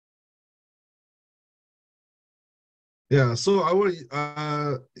Yeah, so our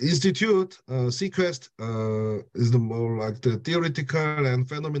institute, Sequest, is the more like the theoretical and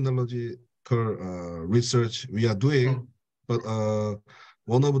phenomenological research we are doing. But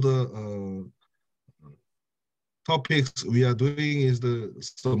one of the topics we are doing is the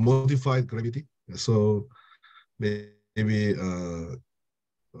modified gravity. So maybe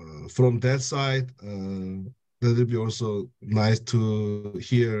from that side, that would be also nice to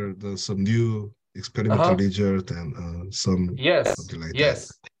hear some new experimental result and something like that.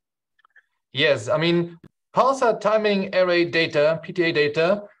 Yes. I mean, pulsar timing array data, PTA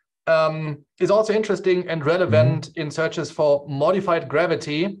data, is also interesting and relevant in searches for modified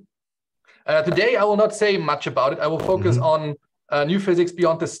gravity. Today, I will not say much about it. I will focus on new physics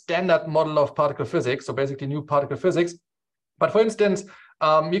beyond the standard model of particle physics, so basically new particle physics. But for instance,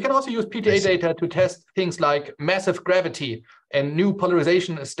 you can also use PTA data to test things like massive gravity and new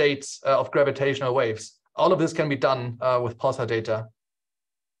polarization states of gravitational waves. All of this can be done with pulsar data.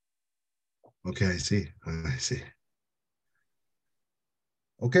 Okay, I see.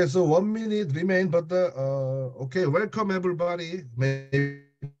 Okay, so 1 minute remain, but okay, welcome everybody. Maybe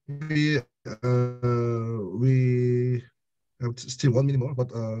we have still 1 minute more, but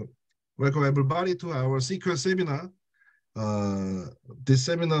welcome everybody to our secret seminar. This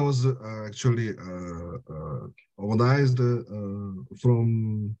seminar was actually organized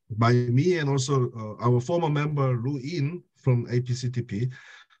by me and also our former member Lu In from APCTP.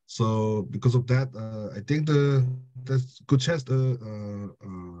 So because of that, I think that's good chance Lu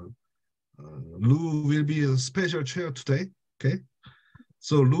will be a special chair today. Okay,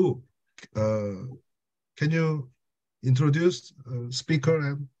 so Lu, can you introduce speaker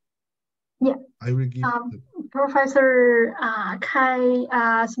and I will give. Professor Kai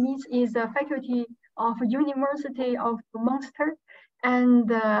Smith is a faculty of University of Munster,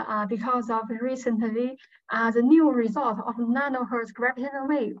 and because of recently the new result of nanohertz gravitational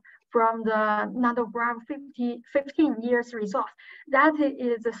wave from the NANOGrav 15 years result, that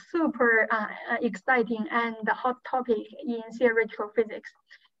is a super exciting and hot topic in theoretical physics.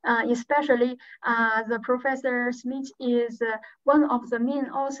 Especially the Professor Smith is one of the main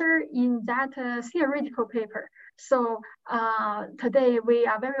authors in that theoretical paper. So today we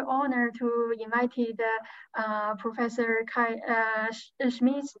are very honored to invite Professor Kai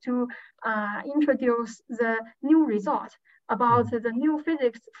Smith to introduce the new result about the new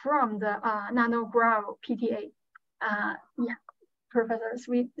physics from the NANOGrav PTA. Professor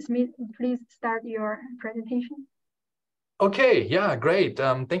Smith, please start your presentation. Okay, yeah, great.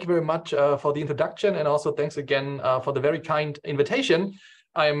 Thank you very much for the introduction, and also thanks again for the very kind invitation.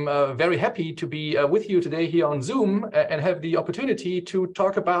 I'm very happy to be with you today here on Zoom and have the opportunity to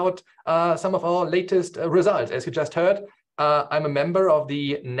talk about some of our latest results. As you just heard, I'm a member of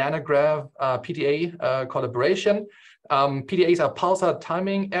the NANOGrav PTA collaboration. PTAs are pulsar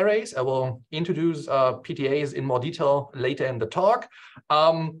timing arrays. I will introduce PTAs in more detail later in the talk.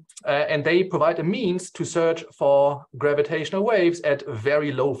 And they provide a means to search for gravitational waves at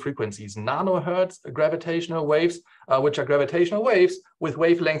very low frequencies, nanohertz gravitational waves, which are gravitational waves with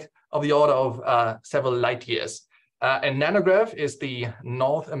wavelength of the order of several light years. And NANOGrav is the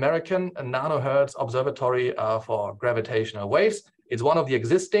North American Nanohertz Observatory for gravitational waves. It's one of the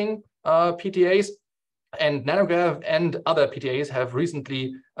existing PTAs. And NANOGrav and other PTAs have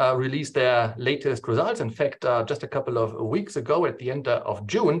recently released their latest results. In fact, just a couple of weeks ago at the end of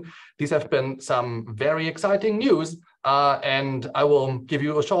June, these have been some very exciting news. And I will give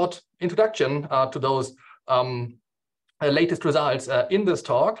you a short introduction to those latest results in this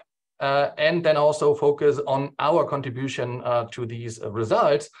talk, and then also focus on our contribution to these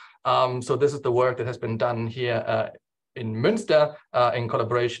results. So this is the work that has been done here in Münster in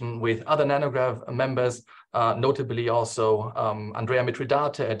collaboration with other NANOGrav members, notably also Andrea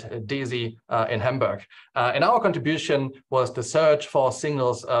Mitridate at DESY in Hamburg. And our contribution was the search for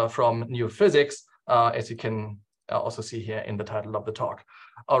signals from new physics, as you can also see here in the title of the talk.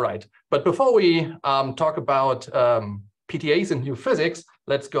 All right, but before we talk about PTAs and new physics,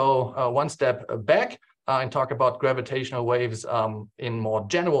 let's go one step back and talk about gravitational waves in more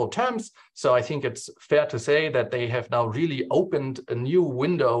general terms. So I think it's fair to say that they have now really opened a new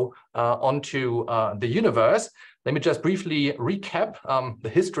window onto the universe. Let me just briefly recap the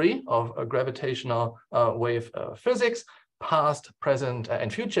history of gravitational wave physics, past, present,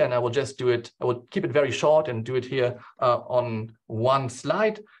 and future. And I will just do it, I will keep it very short and do it here on one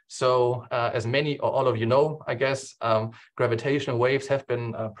slide. So as many or all of you know, I guess, gravitational waves have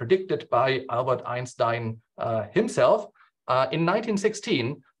been predicted by Albert Einstein himself in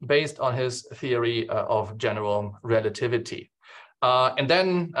 1916, based on his theory of general relativity. And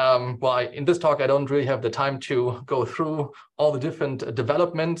then, well, in this talk, I don't really have the time to go through all the different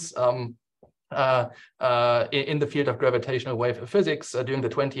developments in the field of gravitational wave physics during the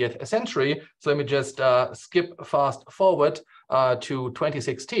 20th century. So let me just skip fast forward to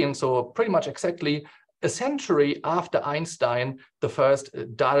 2016. So pretty much exactly a century after Einstein, the first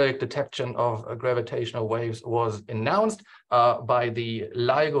direct detection of gravitational waves was announced by the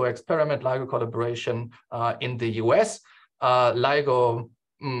LIGO experiment, LIGO collaboration in the US. LIGO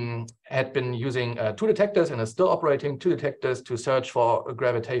had been using two detectors and is still operating two detectors to search for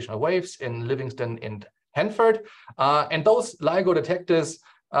gravitational waves in Livingston and Hanford. And those LIGO detectors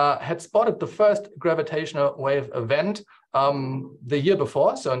had spotted the first gravitational wave event the year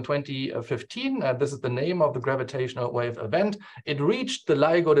before, so in 2015. This is the name of the gravitational wave event. It reached the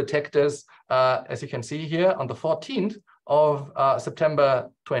LIGO detectors, as you can see here, on the 14th of September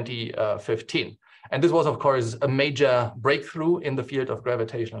 2015. And this was, of course, a major breakthrough in the field of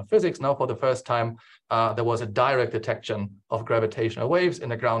gravitational physics. Now, for the first time, there was a direct detection of gravitational waves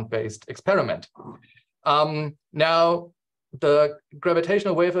in a ground-based experiment. Now, the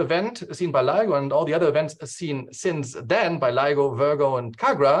gravitational wave event seen by LIGO and all the other events seen since then by LIGO, Virgo, and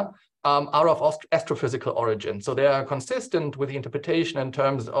CAGRA are of astrophysical origin. So they are consistent with the interpretation in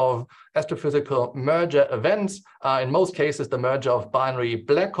terms of astrophysical merger events. In most cases, the merger of binary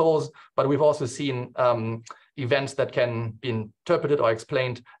black holes, but we've also seen events that can be interpreted or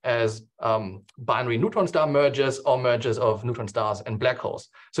explained as binary neutron star mergers or mergers of neutron stars and black holes.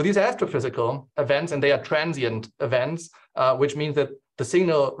 So these are astrophysical events, and they are transient events, which means that the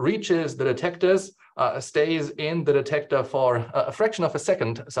signal reaches the detectors, stays in the detector for a fraction of a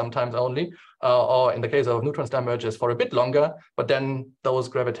second, sometimes only, or in the case of neutron star mergers for a bit longer, but then those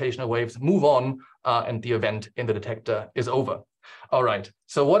gravitational waves move on and the event in the detector is over. All right,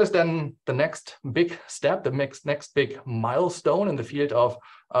 so what is then the next big step, the next big milestone in the field of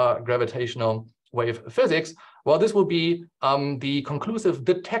gravitational wave physics? Well, this will be the conclusive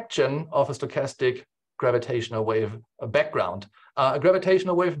detection of a stochastic gravitational wave background. A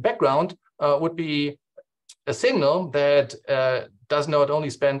gravitational wave background would be a signal that does not only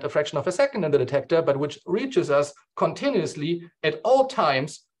spend a fraction of a second in the detector, but which reaches us continuously at all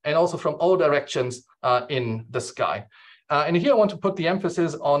times and also from all directions in the sky. And here I want to put the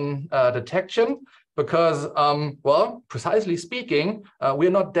emphasis on detection because, well, precisely speaking, we're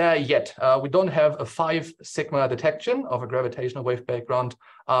not there yet. We don't have a 5 sigma detection of a gravitational wave background,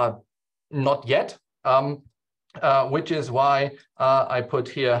 not yet, which is why I put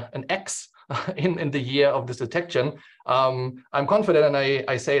here an X in the year of this detection. I'm confident, and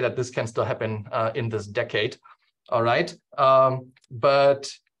I say that this can still happen in this decade. All right,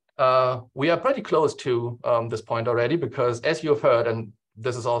 but we are pretty close to this point already, because as you've heard, and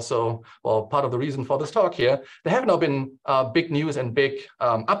this is also, well, part of the reason for this talk here, there have now been big news and big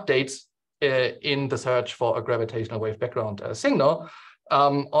updates in the search for a gravitational wave background signal.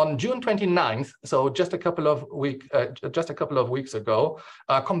 On June 29th, so just a couple of weeks ago,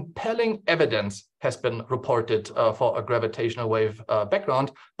 compelling evidence has been reported for a gravitational wave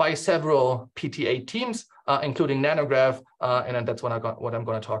background by several PTA teams, including NANOGrav, and that's what I'm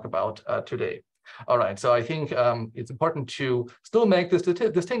going to talk about today. All right, so I think it's important to still make this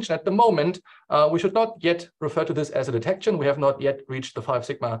distinction. At the moment, we should not yet refer to this as a detection. We have not yet reached the 5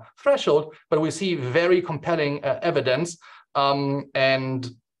 sigma threshold, but we see very compelling evidence.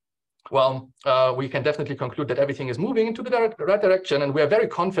 And well, we can definitely conclude that everything is moving into the right direction, and we are very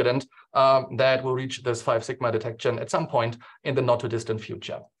confident that we'll reach this 5 sigma detection at some point in the not too distant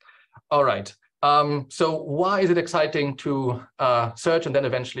future. All right, so why is it exciting to search and then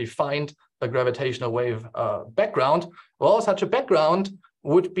eventually find a gravitational wave background? Well, such a background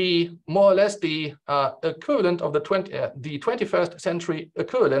would be more or less the equivalent of the 21st century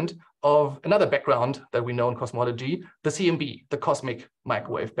equivalent of another background that we know in cosmology, the CMB, the cosmic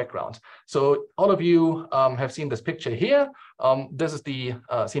microwave background. So all of you have seen this picture here. This is the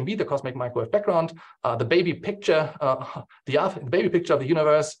CMB, the cosmic microwave background, the baby picture, the baby picture of the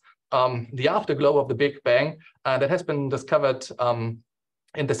universe, the afterglow of the Big Bang that has been discovered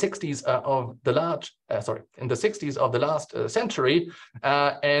in the 60s of the last century,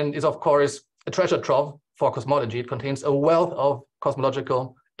 and is of course a treasure trove for cosmology. It contains a wealth of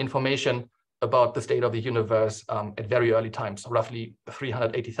cosmological information about the state of the universe at very early times, roughly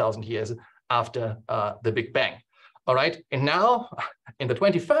 380,000 years after the Big Bang. All right, and now in the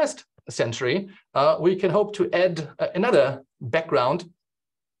 21st century, we can hope to add another background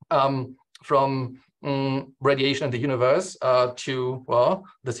from radiation in the universe to, well,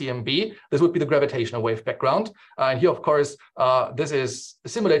 the CMB. This would be the gravitational wave background. And here, of course, this is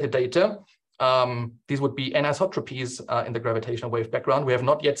simulated data these would be anisotropies in the gravitational wave background. We have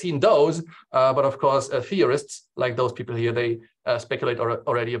not yet seen those, but of course, theorists like those people here, they speculate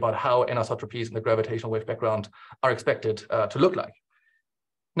already about how anisotropies in the gravitational wave background are expected to look like.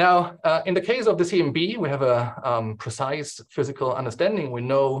 Now, in the case of the CMB, we have a precise physical understanding. We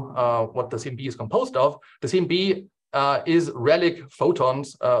know what the CMB is composed of. The CMB is relic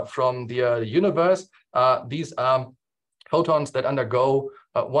photons from the universe. These are photons that undergo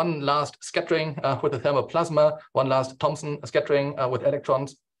one last scattering with the thermal plasma, one last Thomson scattering with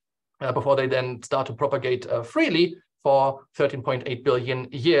electrons before they then start to propagate freely for 13.8 billion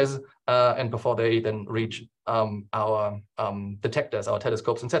years and before they then reach our detectors, our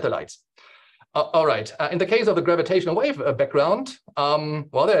telescopes and satellites. All right, in the case of the gravitational wave background,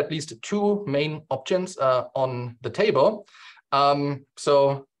 well, there are at least two main options on the table.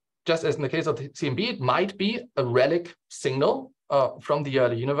 So just as in the case of the CMB, it might be a relic signal from the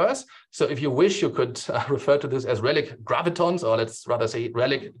early universe. So if you wish, you could refer to this as relic gravitons, or let's rather say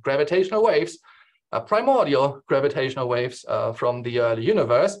relic gravitational waves, primordial gravitational waves from the early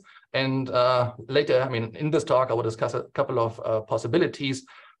universe. And later, I mean, in this talk, I will discuss a couple of possibilities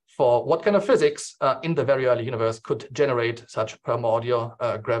for what kind of physics in the very early universe could generate such primordial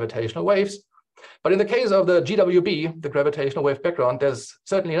gravitational waves. But in the case of the GWB, the gravitational wave background, there's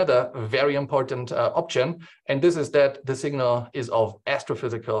certainly another very important option, and this is that the signal is of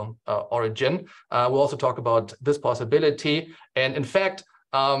astrophysical origin. We'll also talk about this possibility. And in fact,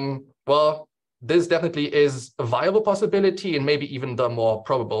 well, this definitely is a viable possibility and maybe even the more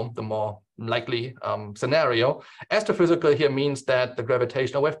probable, the more likely scenario. Astrophysical here means that the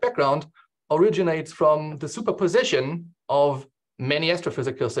gravitational wave background originates from the superposition of many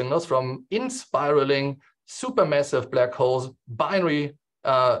astrophysical signals from in-spiraling supermassive black holes,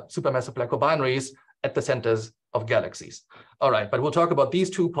 supermassive black hole binaries at the centers of galaxies. All right, but we'll talk about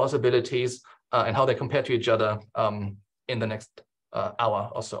these two possibilities and how they compare to each other in the next hour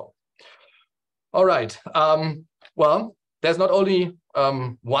or so. All right, well, there's not only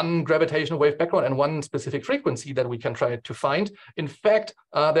one gravitational wave background and one specific frequency that we can try to find. In fact,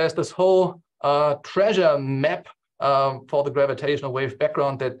 there's this whole treasure map for the gravitational wave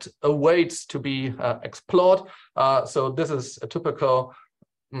background that awaits to be explored. So this is a typical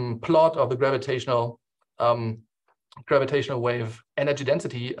plot of the gravitational wave energy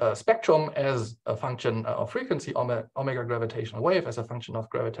density spectrum as a function of frequency, omega gravitational wave as a function of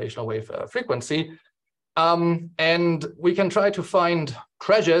gravitational wave frequency. And we can try to find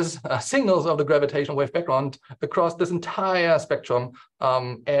treasures, signals of the gravitational wave background across this entire spectrum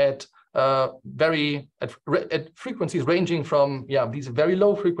at frequencies ranging from these very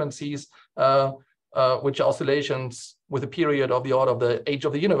low frequencies, which are oscillations with a period of the order of the age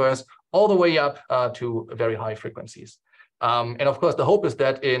of the universe, all the way up to very high frequencies. And of course, the hope is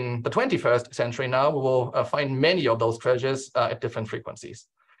that in the 21st century now, we will find many of those treasures at different frequencies.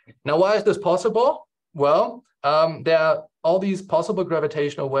 Now, why is this possible? Well, there are all these possible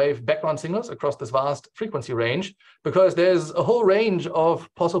gravitational wave background signals across this vast frequency range, because there's a whole range of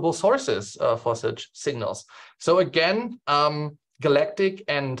possible sources for such signals. So again, galactic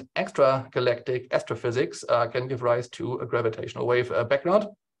and extragalactic astrophysics can give rise to a gravitational wave background.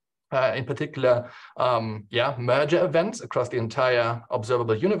 In particular, merger events across the entire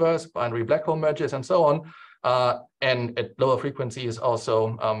observable universe, binary black hole mergers, and so on. And at lower frequencies,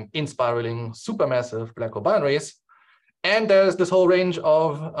 also in-spiraling supermassive black hole binaries. And there's this whole range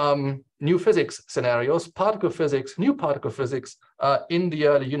of new physics scenarios, particle physics, new particle physics in the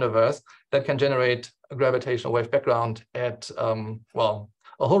early universe that can generate a gravitational wave background at, well,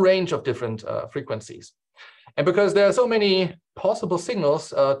 a whole range of different frequencies. And because there are so many possible signals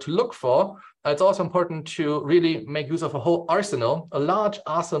to look for, it's also important to really make use of a whole arsenal, a large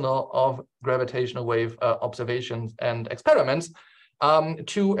arsenal of gravitational wave observations and experiments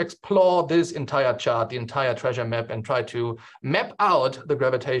to explore this entire chart, the entire treasure map, and try to map out the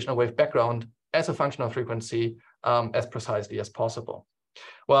gravitational wave background as a function of frequency as precisely as possible.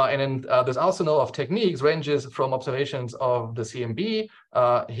 Well, and in this arsenal of techniques ranges from observations of the CMB.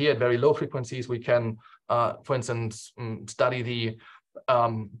 Here at very low frequencies, we can, for instance, study the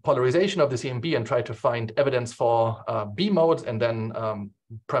polarization of the CMB and try to find evidence for B modes and then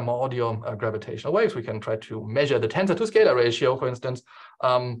primordial gravitational waves. We can try to measure the tensor to scalar ratio, for instance,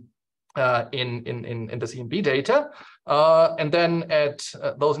 in the CMB data. And then at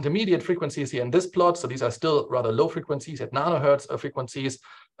those intermediate frequencies here in this plot, so these are still rather low frequencies at nanohertz frequencies,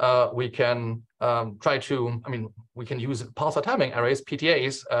 we can try to, we can use pulsar timing arrays,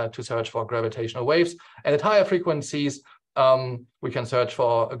 PTAs, to search for gravitational waves. And at higher frequencies, we can search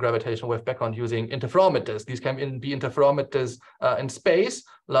for a gravitational wave background using interferometers. These can be interferometers in space,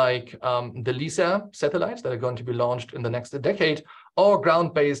 like the LISA satellites that are going to be launched in the next decade, or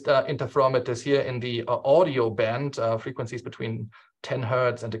ground-based interferometers here in the audio band, frequencies between 10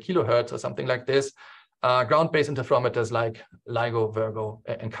 hertz and a kilohertz or something like this. Ground-based interferometers like LIGO, Virgo,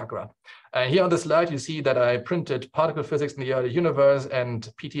 and CAGRA. Here on the slide, you see that I printed particle physics in the early universe and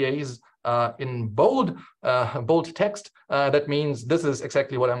PTAs in bold text. That means this is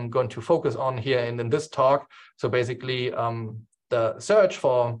exactly what I'm going to focus on here in this talk. So basically, the search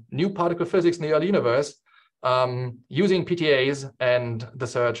for new particle physics in the early universe using PTAs and the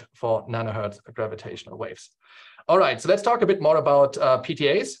search for nanohertz gravitational waves. All right, so let's talk a bit more about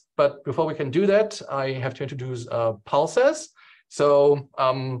PTAs. But before we can do that, I have to introduce pulsars. So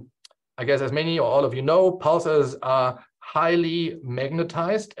I guess as many or all of you know, pulsars are highly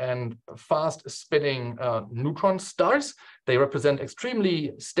magnetized and fast spinning neutron stars. They represent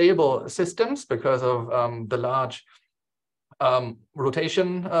extremely stable systems because of the large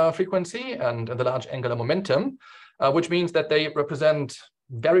rotation frequency and the large angular momentum, which means that they represent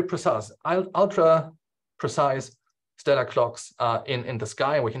very precise, ultra precise stellar clocks in the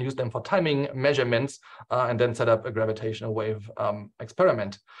sky. We can use them for timing measurements and then set up a gravitational wave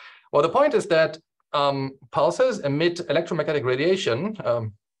experiment. Well, the point is that pulsars emit electromagnetic radiation,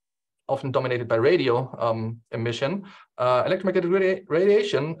 often dominated by radio emission, electromagnetic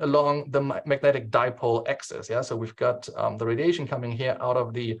radiation along the magnetic dipole axis. Yeah, so we've got the radiation coming here out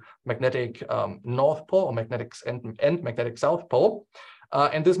of the magnetic north pole or magnetic and magnetic south pole.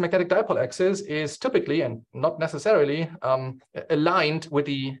 And this magnetic dipole axis is typically and not necessarily aligned with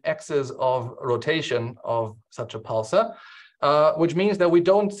the axis of rotation of such a pulsar, which means that we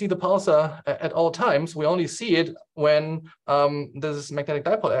don't see the pulsar at all times. We only see it when this magnetic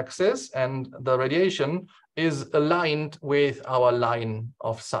dipole axis and the radiation is aligned with our line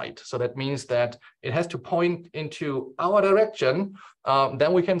of sight. So that means that it has to point into our direction,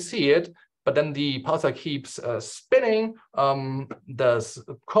 then we can see it. But then the pulsar keeps spinning.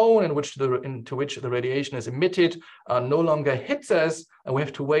 The cone into which the radiation is emitted no longer hits us, and we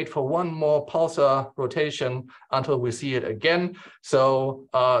have to wait for one more pulsar rotation until we see it again. So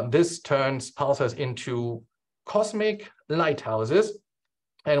this turns pulsars into cosmic lighthouses,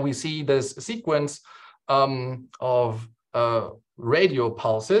 and we see this sequence of radio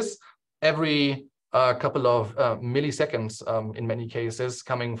pulses every couple of milliseconds in many cases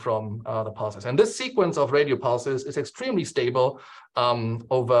coming from the pulses. And this sequence of radio pulses is extremely stable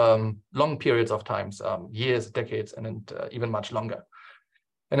over long periods of times, years, decades, and even much longer.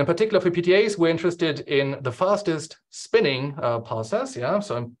 And in particular for PTAs, we're interested in the fastest spinning pulsars. Yeah,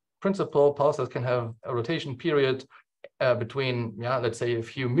 so in principle, pulsars can have a rotation period between, let's say a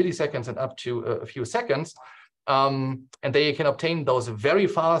few milliseconds and up to a few seconds. And they can obtain those very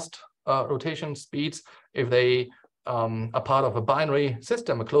fast rotation speeds if they are part of a binary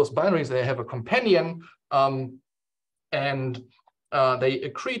system, a closed binary. So they have a companion and they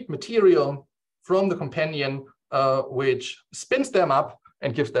accrete material from the companion which spins them up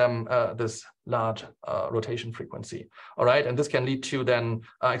and gives them this large rotation frequency. All right, and this can lead to then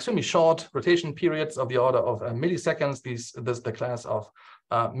extremely short rotation periods of the order of milliseconds. This is the class of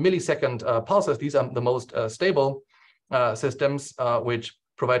millisecond pulsars. These are the most stable systems which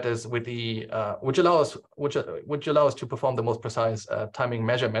provide us with the which allow us to perform the most precise timing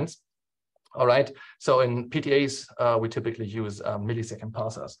measurements. All right, so in PTAs we typically use millisecond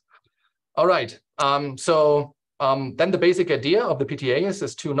pulsars. All right, then the basic idea of the PTAs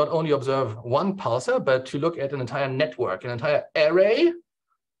is to not only observe one pulsar, but to look at an entire network, an entire array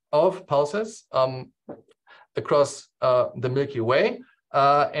of pulsars across the Milky Way,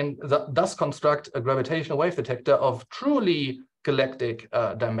 and thus construct a gravitational wave detector of truly galactic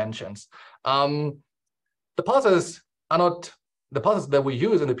dimensions. The pulsars that we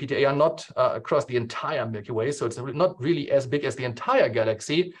use in the PTA are not across the entire Milky Way, so it's not really as big as the entire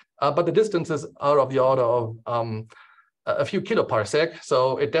galaxy, but the distances are of the order of a few kiloparsec,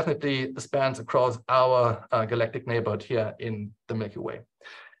 so it definitely spans across our galactic neighborhood here in the Milky Way.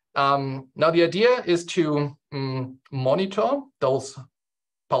 Now the idea is to monitor those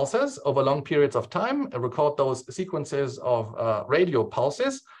pulses over long periods of time, record those sequences of radio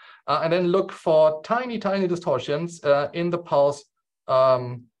pulses, and then look for tiny distortions in the pulse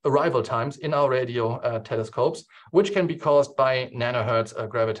arrival times in our radio telescopes, which can be caused by nanohertz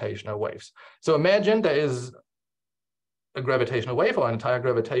gravitational waves. So imagine there is a gravitational wave or an entire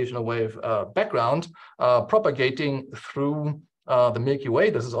gravitational wave background propagating through the Milky Way.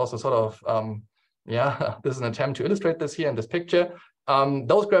 This is also sort of, this is an attempt to illustrate this here in this picture.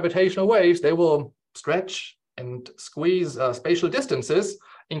 Those gravitational waves, they will stretch and squeeze spatial distances,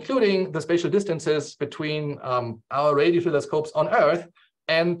 including the spatial distances between our radio telescopes on Earth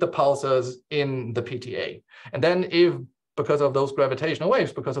and the pulsars in the PTA. And then if, because of those gravitational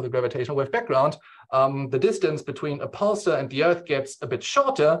waves, because of the gravitational wave background, the distance between a pulsar and the Earth gets a bit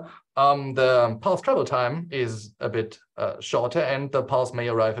shorter, the pulse travel time is a bit shorter, and the pulse may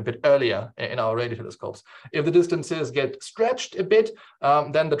arrive a bit earlier in our radio telescopes. If the distances get stretched a bit,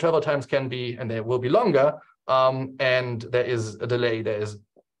 then the travel times can be, and they will be longer, and there is a delay. There is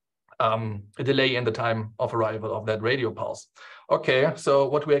a delay in the time of arrival of that radio pulse. Okay, so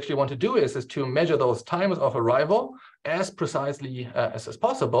what we actually want to do is to measure those times of arrival as precisely as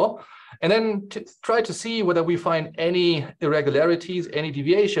possible, and then to try to see whether we find any irregularities, any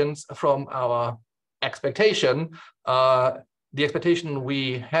deviations from our expectation, the expectation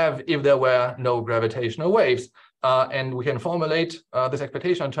we have if there were no gravitational waves. And we can formulate this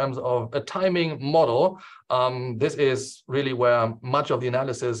expectation in terms of a timing model. This is really where much of the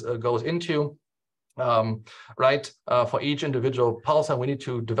analysis goes into. Right? For each individual pulsar, we need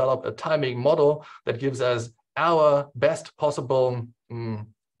to develop a timing model that gives us our best possible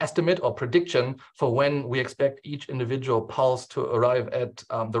estimate or prediction for when we expect each individual pulse to arrive at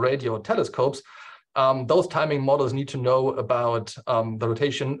the radio telescopes. Those timing models need to know about the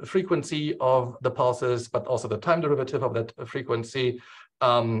rotation frequency of the pulses, but also the time derivative of that frequency,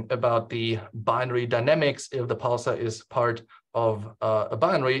 about the binary dynamics if the pulsar is part of a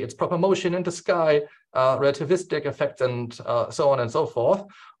binary, its proper motion in the sky, relativistic effects, and so on and so forth.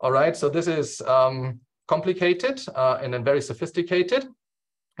 All right, so this is complicated and then very sophisticated,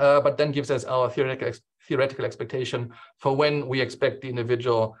 but then gives us our theoretical expectation for when we expect the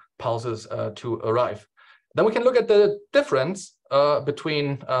individual pulses to arrive. Then we can look at the difference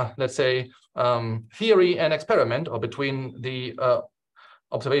between, let's say, theory and experiment, or between the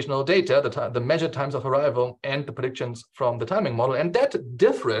observational data, the measured times of arrival, and the predictions from the timing model. And that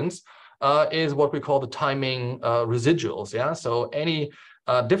difference is what we call the timing residuals. Yeah, so any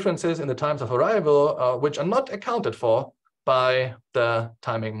differences in the times of arrival which are not accounted for by the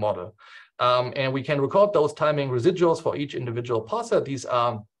timing model. And we can record those timing residuals for each individual pulsar. These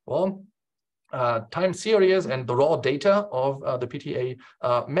are, well, time series and the raw data of the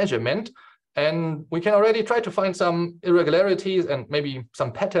PTA measurement. And we can already try to find some irregularities and maybe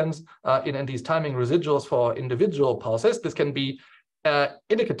some patterns in these timing residuals for individual pulses. This can be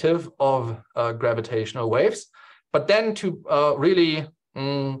indicative of gravitational waves. But then to really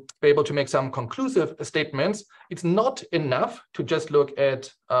be able to make some conclusive statements, it's not enough to just look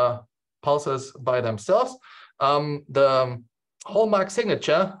at pulses by themselves. The hallmark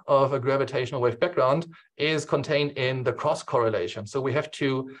signature of a gravitational wave background is contained in the cross correlation. So we have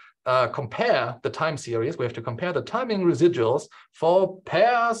to compare the time series. We have to compare the timing residuals for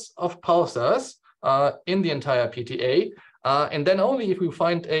pairs of pulsars in the entire PTA. And then only if we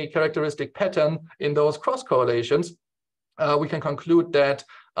find a characteristic pattern in those cross correlations, we can conclude that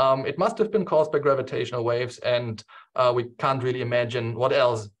it must have been caused by gravitational waves, and we can't really imagine what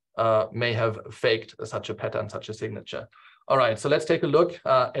else may have faked such a pattern, such a signature. All right, so let's take a look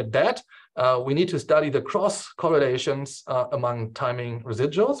at that. We need to study the cross correlations among timing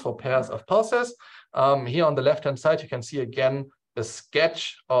residuals for pairs of pulses. Here on the left-hand side, you can see again a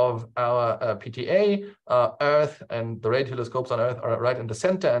sketch of our PTA. Earth and the radio telescopes on Earth are right in the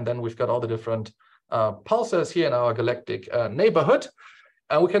center, and then we've got all the different pulsars here in our galactic neighborhood.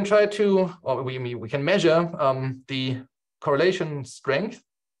 And we can try to, or we can measure the correlation strength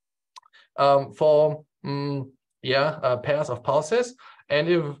for pairs of pulses. And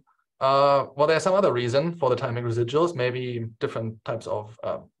if, well, there's some other reason for the timing residuals, maybe different types of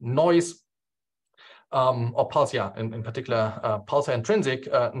noise or pulse, in particular, pulsar intrinsic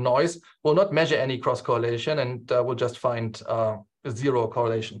noise will not measure any cross correlation, and we'll just find zero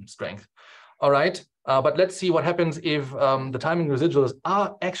correlation strength. All right, but let's see what happens if the timing residuals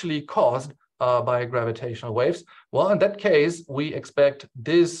are actually caused by gravitational waves. Well, in that case, we expect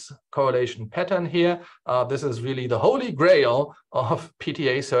this correlation pattern here. This is really the holy grail of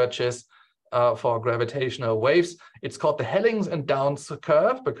PTA searches for gravitational waves. It's called the Hellings and Downs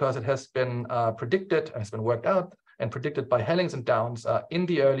curve because it has been predicted, has been worked out and predicted by Hellings and Downs in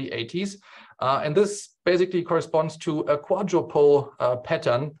the early 80s. And this basically corresponds to a quadrupole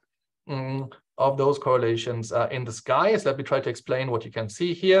pattern of those correlations in the sky. So let me try to explain what you can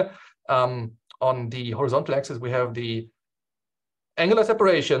see here. On the horizontal axis, we have the angular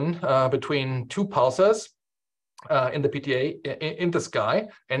separation between two pulsars in the PTA in the sky.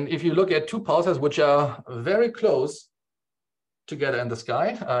 And if you look at two pulsars which are very close together in the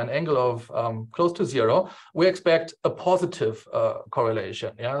sky, an angle of close to zero, we expect a positive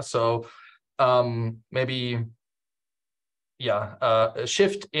correlation. Yeah, so maybe a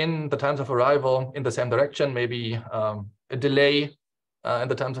shift in the times of arrival in the same direction, maybe a delay in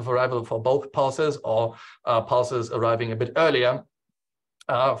the times of arrival for both pulses, or pulses arriving a bit earlier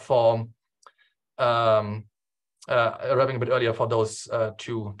for those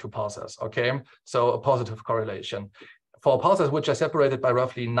two pulses. Okay, so a positive correlation. For pulses which are separated by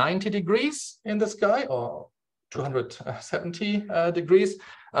roughly 90 degrees in the sky, or 270 degrees,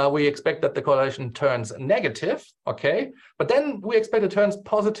 we expect that the correlation turns negative, okay? But then we expect it turns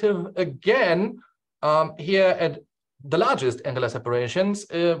positive again here at the largest angular separations,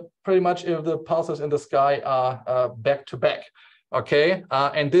 pretty much if the pulses in the sky are back to back, okay?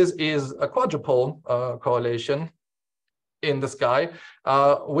 And this is a quadrupole correlation in the sky,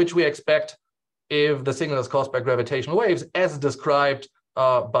 which we expect if the signal is caused by gravitational waves, as described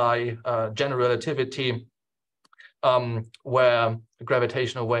by general relativity, where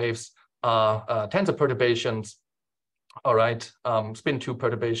gravitational waves are tensor perturbations, all right, spin 2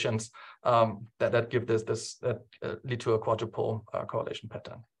 perturbations that give that lead to a quadrupole correlation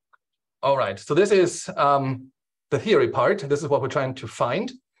pattern. All right, so this is the theory part. This is what we're trying to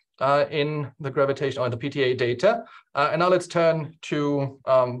find in the gravitational or the PTA data. And now let's turn to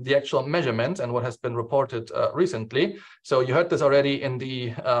the actual measurements and what has been reported recently. So you heard this already in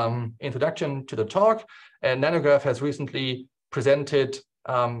the introduction to the talk. And NANOGrav has recently presented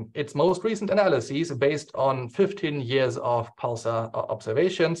its most recent analyses based on 15 years of pulsar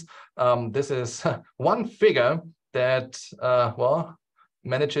observations. This is one figure that, well,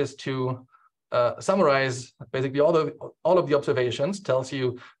 manages to summarize basically all of the observations, tells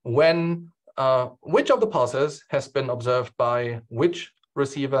you when which of the pulses has been observed by which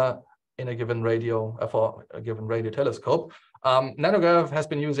receiver in a given radio for a given radio telescope. NANOGrav has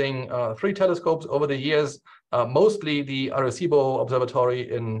been using 3 telescopes over the years, mostly the Arecibo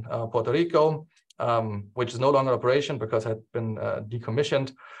Observatory in Puerto Rico, which is no longer in operation because it had been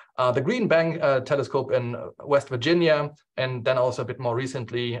decommissioned. The Green Bank telescope in West Virginia, and then also a bit more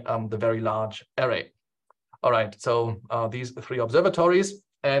recently, the Very Large Array. All right, so these 3 observatories,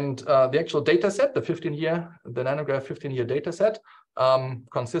 and the actual data set, the NANOGrav 15-year data set,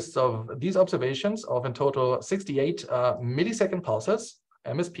 consists of these observations of in total 68 millisecond pulses,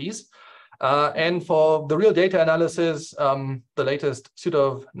 MSPs. And for the real data analysis, the latest suite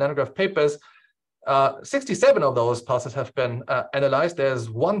of NANOGrav papers, 67 of those pulses have been analyzed. There's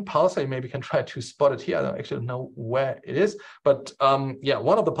one pulsar, you maybe can try to spot it here. I don't actually know where it is, but yeah,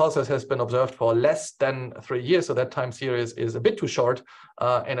 one of the pulsars has been observed for less than 3 years, so that time series is a bit too short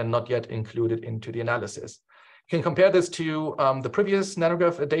and not yet included into the analysis. You can compare this to the previous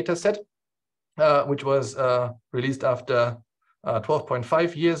NANOGrav data set, which was released after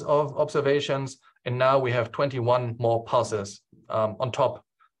 12.5 years of observations, and now we have 21 more pulses on top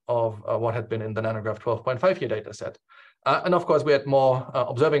of what had been in the NANOGrav 12.5-year data set. And of course, we had more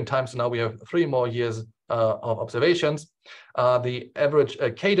observing time, so now we have 3 more years of observations. The average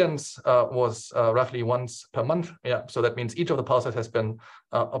cadence was roughly once per month. Yeah, so that means each of the pulses has been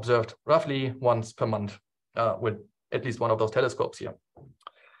observed roughly once per month with at least one of those telescopes here.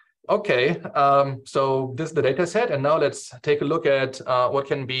 Okay, so this is the data set, and now let's take a look at what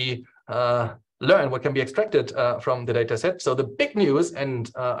can be learned, what can be extracted from the data set. So the big news, and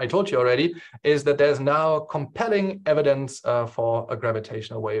I told you already, is that there's now compelling evidence for a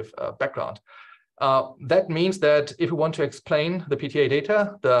gravitational wave background. That means that if we want to explain the PTA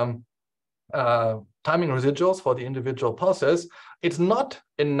data, the timing residuals for the individual pulses, it's not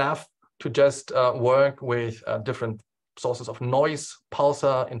enough to just work with different sources of noise,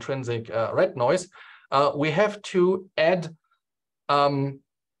 pulsar, intrinsic red noise. We have to add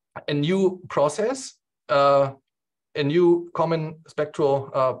a new process, a new common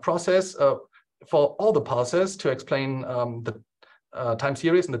spectral process for all the pulses to explain the time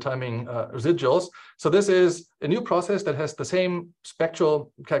series and the timing residuals. So this is a new process that has the same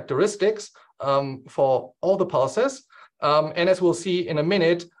spectral characteristics for all the pulses. And as we'll see in a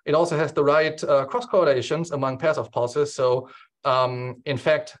minute, it also has the right cross correlations among pairs of pulses. So in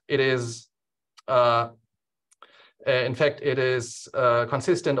fact, it is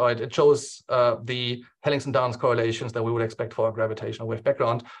consistent, or it shows the Hellingsson-Downs correlations that we would expect for a gravitational wave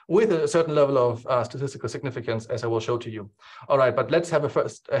background with a certain level of statistical significance, as I will show to you. All right, but let's have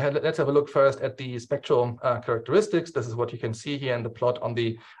a look first at the spectral characteristics. This is what you can see here in the plot on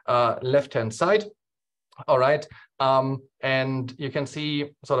the left-hand side. All right, and you can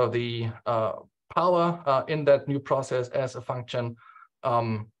see sort of the power in that new process as a function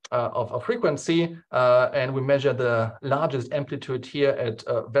of frequency, and we measure the largest amplitude here at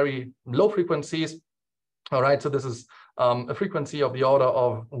very low frequencies. All right, so this is a frequency of the order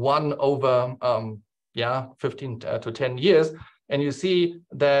of 1 over 15 to 10 years. And you see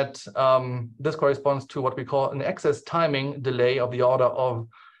that this corresponds to what we call an excess timing delay of the order of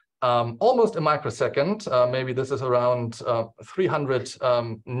almost a microsecond. Maybe this is around 300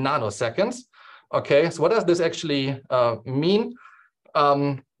 nanoseconds. Okay, so what does this actually mean?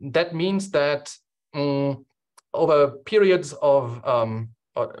 That means that over periods of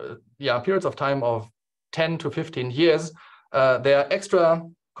time of 10 to 15 years, there are extra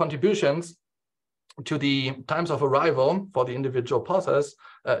contributions to the times of arrival for the individual pulses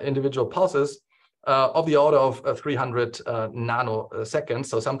of the order of 300 nanoseconds.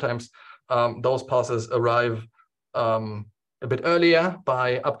 So sometimes those pulses arrive a bit earlier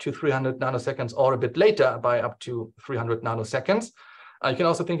by up to 300 nanoseconds, or a bit later by up to 300 nanoseconds. You can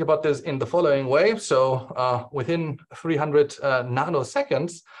also think about this in the following way. So within 300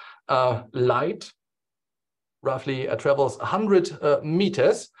 nanoseconds, light roughly travels 100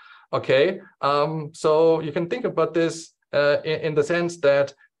 meters. Okay, so you can think about this in the sense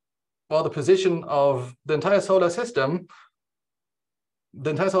that, well, the position of the entire solar system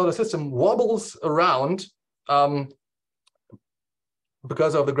wobbles around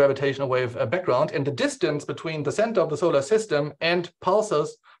because of the gravitational wave background, and the distance between the center of the solar system and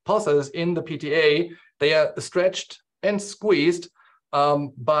pulses in the PTA, they are stretched and squeezed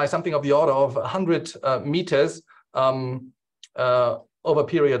by something of the order of 100 meters over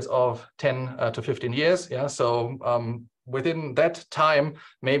periods of 10 to 15 years. Yeah, so within that time,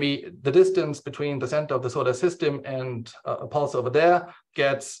 maybe the distance between the center of the solar system and a pulse over there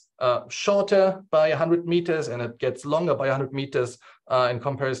gets shorter by 100 meters, and it gets longer by 100 meters in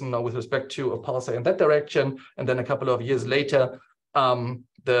comparison with respect to a pulsar in that direction. And then a couple of years later,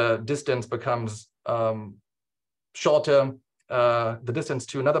 the distance becomes shorter. The distance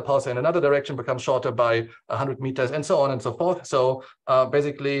to another pulsar in another direction becomes shorter by 100 meters, and so on and so forth. So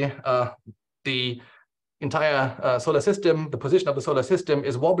basically, the entire solar system, the position of the solar system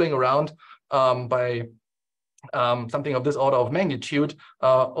is wobbling around by something of this order of magnitude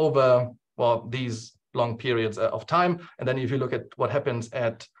over, well, these long periods of time. And then if you look at what happens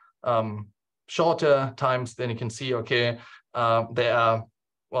at shorter times, then you can see, okay, there are,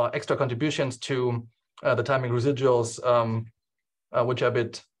 well, extra contributions to the timing residuals, which are a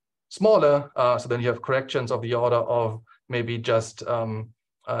bit smaller. So then you have corrections of the order of maybe just 10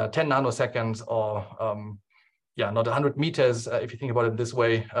 nanoseconds, or not 100 meters, if you think about it this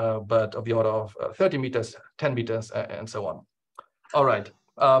way, but of the order of 30 meters, 10 meters, and so on. All right.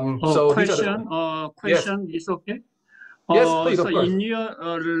 So question, question yes. is okay? Yes, please, so of course. in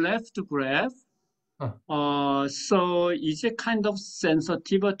your left graph, so is it kind of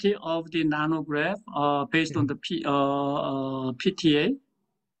sensitivity of the NANOGrav based on the PTA?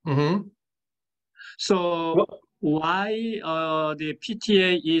 Mm-hmm. So why the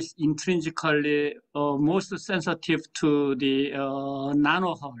PTA is intrinsically most sensitive to the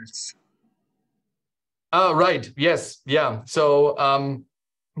nanohertz? Right. Yes. Yeah. So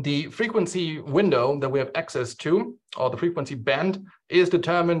the frequency window that we have access to, or the frequency band, is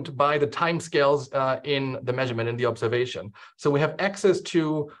determined by the timescales in the measurement, in the observation. So we have access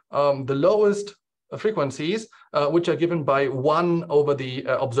to the lowest frequencies, which are given by 1 over the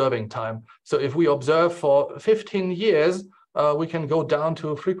observing time. So if we observe for 15 years, we can go down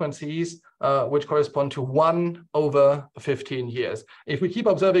to frequencies which correspond to 1 over 15 years. If we keep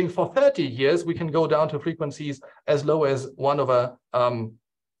observing for 30 years, we can go down to frequencies as low as 1 over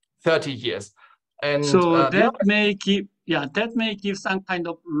 30 years. And so that may give, that may give some kind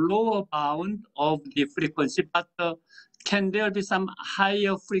of lower bound of the frequency, but can there be some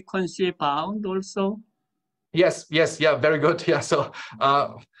higher frequency bound also? Yes, yeah, very good. Yeah, so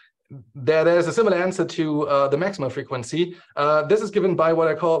there's a similar answer to the maximum frequency. This is given by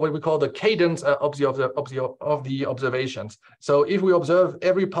what we call the cadence of the observations. So if we observe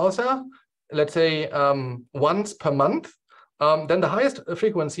every pulsar, let's say once per month, then the highest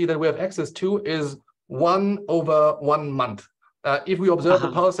frequency that we have access to is 1 over 1 month. If we observe the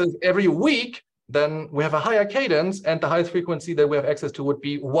pulsars every week, then we have a higher cadence, and the highest frequency that we have access to would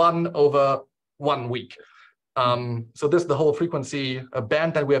be 1 over 1 week. So this is the whole frequency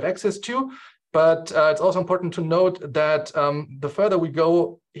band that we have access to. But it's also important to note that the further we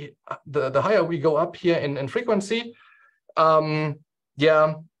go, the higher we go up here in frequency, the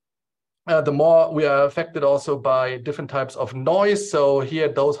more we are affected also by different types of noise. So here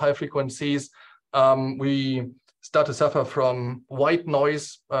at those high frequencies, we start to suffer from white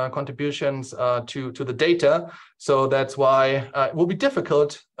noise contributions to the data. So that's why it will be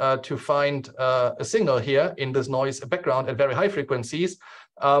difficult to find a signal here in this noise background at very high frequencies.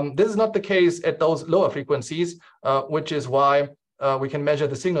 This is not the case at those lower frequencies, which is why we can measure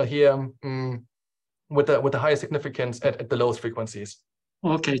the signal here with the highest significance at the lowest frequencies.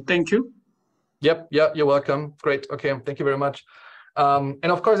 Okay, thank you. Yep, yeah, you're welcome. Great. Okay, thank you very much. And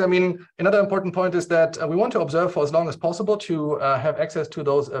of course, I mean, another important point is that we want to observe for as long as possible to have access to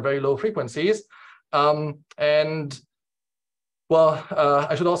those very low frequencies. And well,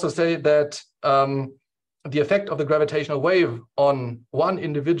 I should also say that the effect of the gravitational wave on one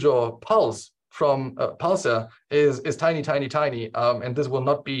individual pulse from a pulsar is tiny, tiny, tiny, and this will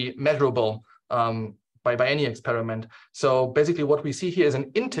not be measurable by any experiment. So basically what we see here is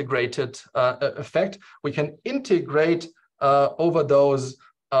an integrated effect. We can integrate over those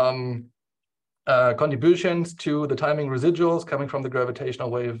contributions to the timing residuals coming from the gravitational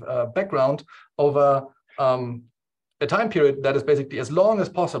wave background over a time period that is basically as long as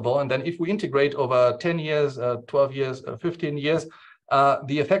possible. And then if we integrate over 10 years, 12 years, 15 years,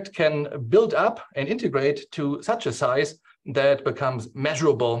 the effect can build up and integrate to such a size that becomes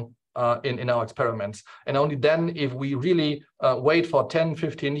measurable in our experiments. And only then, if we really wait for 10,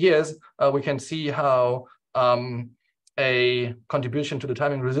 15 years, we can see how a contribution to the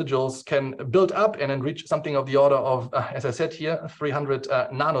timing residuals can build up and then reach something of the order of, as I said here, 300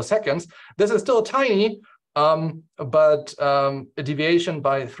 nanoseconds. This is still tiny, but a deviation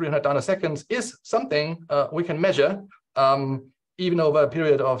by 300 nanoseconds is something we can measure, even over a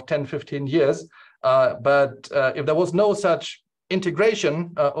period of 10, 15 years. But if there was no such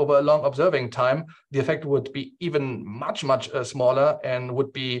integration over a long observing time, the effect would be even much, much smaller and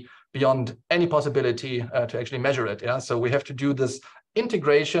would be beyond any possibility to actually measure it. Yeah, so we have to do this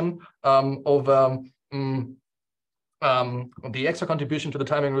integration over the extra contribution to the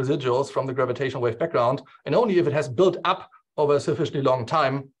timing residuals from the gravitational wave background, and only if it has built up over a sufficiently long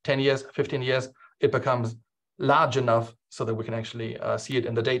time, 10 years, 15 years, it becomes large enough so that we can actually see it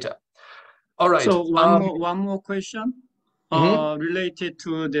in the data. All right. So one more question. Related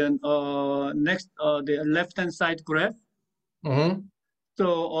to the the left-hand side graph.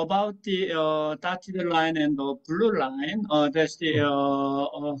 So about the dotted line and the blue line, that's the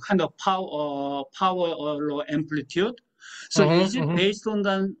kind of power or amplitude. So is it based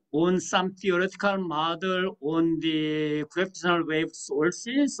on some theoretical model on the gravitational wave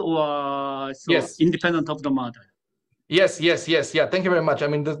sources, or yes, independent of the model? Yes. Yeah, thank you very much. I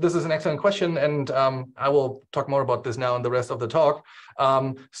mean, this is an excellent question, and I will talk more about this now in the rest of the talk.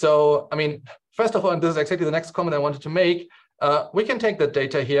 So, I mean, first of all, and this is exactly the next comment I wanted to make, we can take the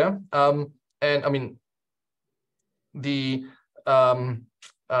data here, and I mean, the common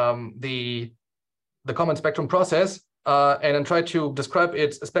spectrum process, and then try to describe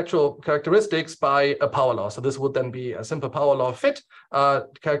its spectral characteristics by a power law. So this would then be a simple power law fit,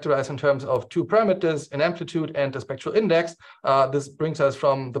 characterized in terms of two parameters, an amplitude and a spectral index. This brings us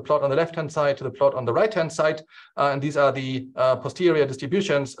from the plot on the left-hand side to the plot on the right-hand side. And these are the posterior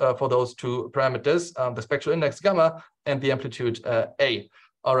distributions for those two parameters, the spectral index gamma and the amplitude A.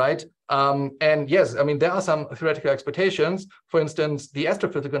 All right. And yes, I mean, there are some theoretical expectations. For instance, the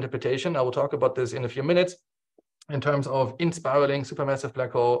astrophysical interpretation, I will talk about this in a few minutes, in terms of in-spiraling supermassive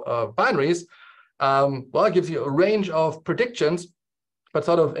black hole binaries, well, it gives you a range of predictions, but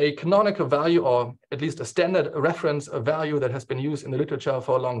sort of a canonical value, or at least a standard reference value that has been used in the literature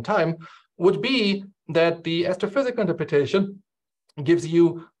for a long time, would be that the astrophysical interpretation gives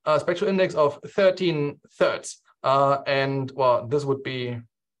you a spectral index of 13/3. And well, this would be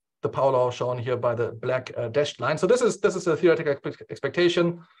the power law shown here by the black dashed line. So this is a theoretical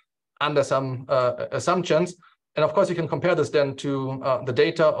expectation under some assumptions. And of course, you can compare this then to the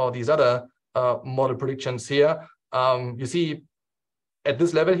data or these other model predictions here. You see at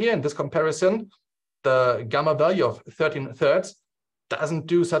this level here, in this comparison, the gamma value of 13/3 doesn't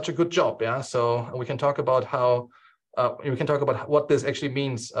do such a good job. Yeah, so we can talk about how we can talk about what this actually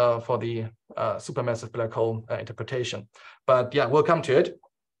means for the supermassive black hole interpretation. But yeah, we'll come to it.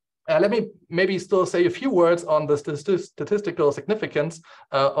 Let me maybe still say a few words on the statistical significance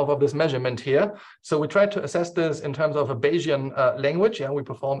of this measurement here. So we tried to assess this in terms of a Bayesian language. Yeah, we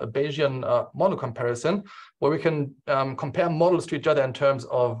perform a Bayesian model comparison where we can compare models to each other in terms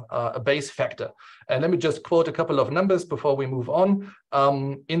of a Bayes factor. And let me just quote a couple of numbers before we move on.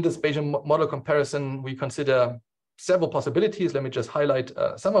 In this Bayesian model comparison, we consider several possibilities. Let me just highlight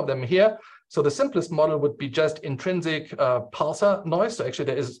some of them here. So the simplest model would be just intrinsic pulsar noise. So actually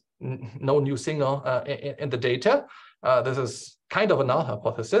there is no new signal in the data. This is kind of a null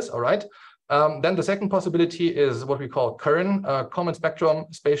hypothesis, all right? Then the second possibility is what we call Curran common spectrum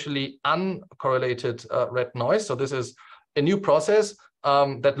spatially uncorrelated red noise. So this is a new process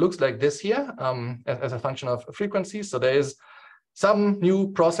that looks like this here as a function of frequency. So there is some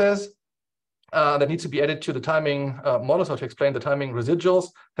new process that needs to be added to the timing model. So to explain the timing residuals,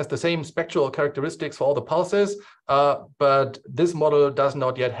 has the same spectral characteristics for all the pulses, but this model does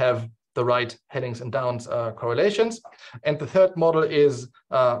not yet have the right headings and downs correlations. And the third model is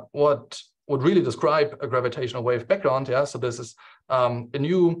what would really describe a gravitational wave background. Yeah, so this is a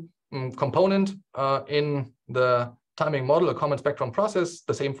new component in the timing model, a common spectrum process,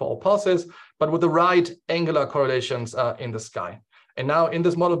 the same for all pulses, but with the right angular correlations in the sky. And now in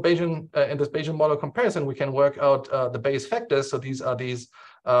this model in this Bayesian model comparison, we can work out the Bayes factors. So these are the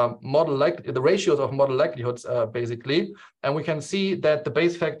ratios of model likelihoods basically, and we can see that the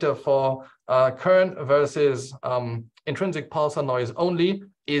Bayes factor for current versus intrinsic pulsar noise only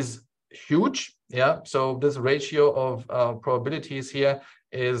is huge. Yeah, so this ratio of probabilities here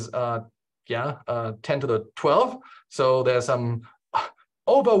is 10 to the 12. So there's some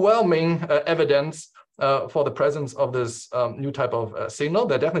overwhelming evidence for the presence of this new type of signal.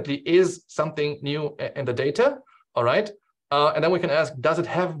 There definitely is something new in the data, all right? And then we can ask, does it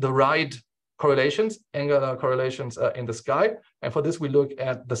have the right correlations, angular correlations in the sky? And for this, we look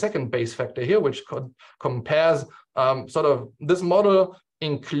at the second Bayes factor here, which compares sort of this model,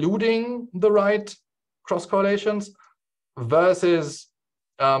 including the right cross correlations versus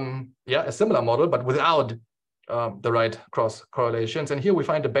a similar model, but without the right cross correlations. And here we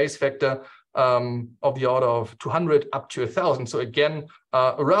find a Bayes factor of the order of 200 up to 1,000. So again,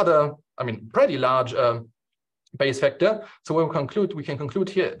 a rather, pretty large Bayes factor. So we can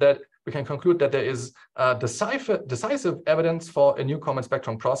conclude that there is decisive evidence for a new common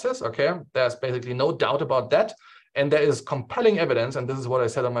spectrum process. Okay, there's basically no doubt about that. And there is compelling evidence, and this is what I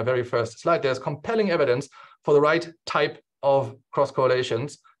said on my very first slide, there's compelling evidence for the right type of cross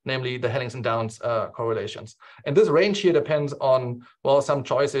correlations, namely the headings and downs correlations. And this range here depends on, well, some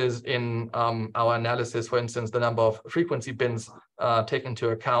choices in our analysis, for instance, the number of frequency bins taken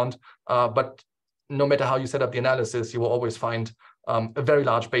into account. But no matter how you set up the analysis, you will always find a very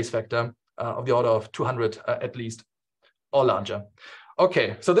large Bayes factor of the order of 200 at least, or larger.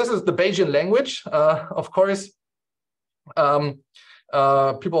 Okay, so this is the Bayesian language, of course.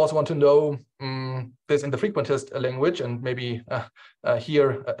 People also want to know this in the frequentist language, and maybe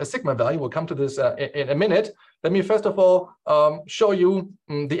here a sigma value. We'll come to this in a minute. Let me first of all show you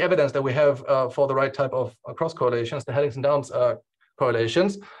the evidence that we have for the right type of cross correlations, the headings and downs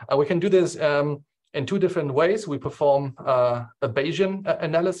correlations. We can do this in two different ways. We perform a Bayesian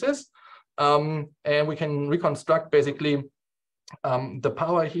analysis, and we can reconstruct basically the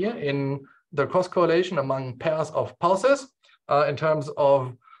power here in the cross correlation among pairs of pulses in terms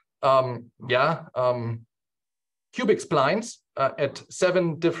of cubic splines at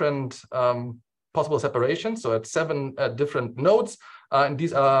 7 different possible separations, so at 7 different nodes. And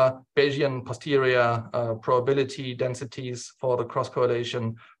these are Bayesian posterior probability densities for the cross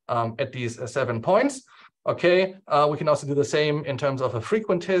correlation at these 7 points. Okay, we can also do the same in terms of a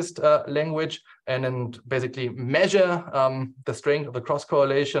frequentist language, and then basically measure the strength of the cross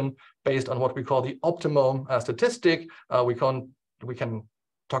correlation based on what we call the optimal statistic. We can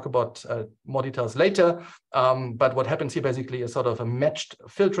talk about more details later, but what happens here basically is sort of a matched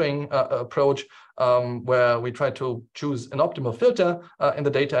filtering approach, where we try to choose an optimal filter in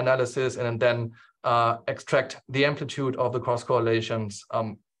the data analysis, and then extract the amplitude of the cross correlations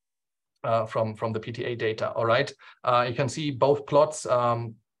from the PTA data. All right, you can see both plots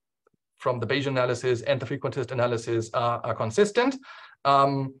from the Bayesian analysis and the frequentist analysis are consistent.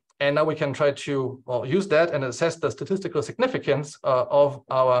 And now we can try to use that and assess the statistical significance of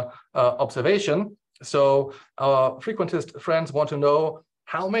our observation. So our frequentist friends want to know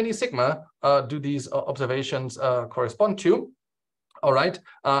how many sigma do these observations correspond to. All right,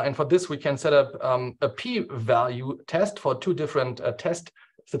 and for this we can set up a p-value test for 2 different test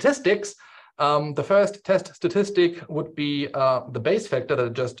statistics. The first test statistic would be the Bayes factor that I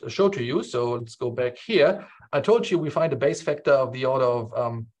just showed to you. So let's go back here. I told you we find a Bayes factor of the order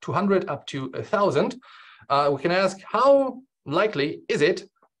of 200 up to 1,000. We can ask, how likely is it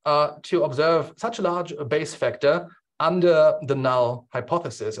to observe such a large Bayes factor under the null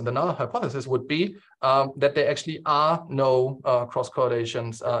hypothesis? And the null hypothesis would be that there actually are no cross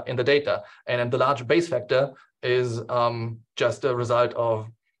correlations in the data. And the large Bayes factor is just a result of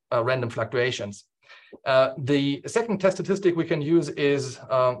random fluctuations. The second test statistic we can use is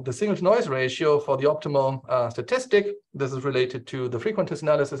the signal-to-noise ratio for the optimal statistic. This is related to the frequentist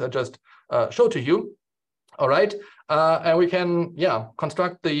analysis I just showed to you. All right, and we can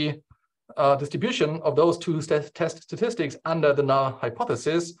construct the distribution of those 2 test statistics under the null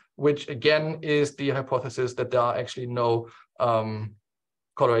hypothesis, which again is the hypothesis that there are actually no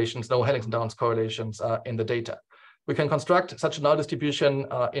correlations, no headings and downs correlations in the data. we can construct such a null distribution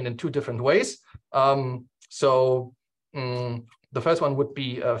in two different ways. The first one would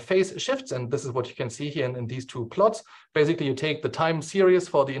be phase shifts, and this is what you can see here in these two plots. Basically, you take the time series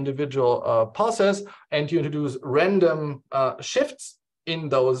for the individual pulses, and you introduce random shifts in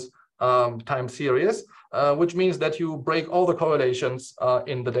those time series, which means that you break all the correlations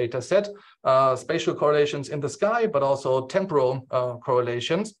in the data set, spatial correlations in the sky, but also temporal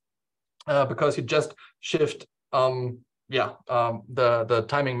correlations, because you just shift the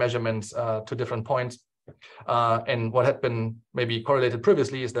timing measurements to different points. And what had been maybe correlated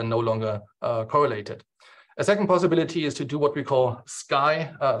previously is then no longer correlated. A second possibility is to do what we call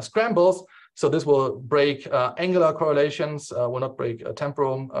sky scrambles. So this will break angular correlations, will not break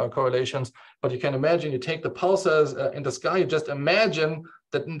temporal correlations, but you can imagine you take the pulsars in the sky, you just imagine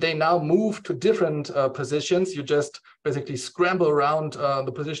that they now move to different positions. You just basically scramble around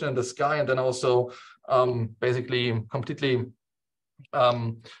the position in the sky, and then also basically completely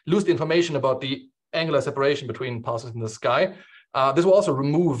lose the information about the angular separation between pulses in the sky. This will also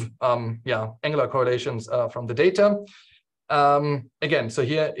remove angular correlations from the data. Again, so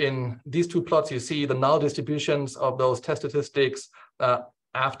here in these two plots, you see the null distributions of those test statistics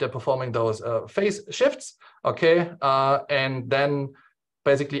after performing those phase shifts. Okay, and then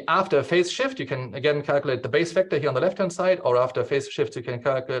basically after a phase shift, you can again calculate the base vector here on the left-hand side, or after a phase shift, you can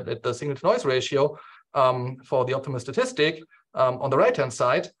calculate the signal-to-noise ratio for the optimal statistic on the right-hand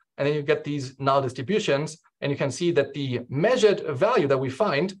side. And then you get these null distributions, and you can see that the measured value that we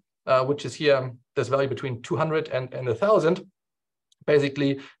find, which is here, this value between 200 and 1,000,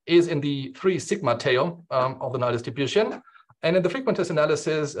 basically is in the 3 sigma tail of the null distribution. And in the frequentist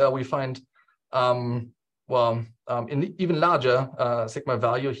analysis, we find, in even larger sigma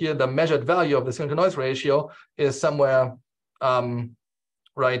value here, the measured value of the signal-to-noise ratio is somewhere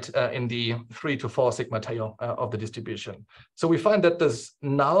in the 3 to 4 sigma tail of the distribution. So we find that this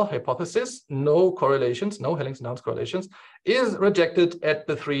null hypothesis, no correlations, no Hellings-Downs correlations, is rejected at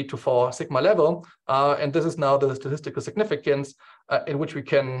the 3 to 4 sigma level. And this is now the statistical significance in which we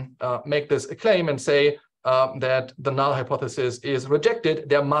can make this a claim and say that the null hypothesis is rejected.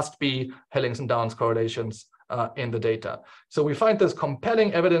 There must be Hellings-Downs correlations in the data. So we find this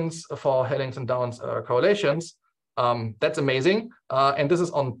compelling evidence for Hellings-Downs correlations. That's amazing, and this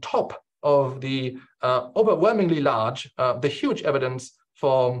is on top of the overwhelmingly large, the huge evidence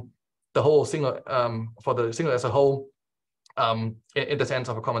for the whole signal, for the signal as a whole, in the sense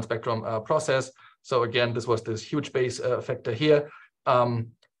of a common spectrum process. So again, this was this huge base factor here.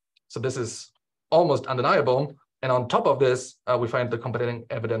 So this is almost undeniable, and on top of this, we find the compelling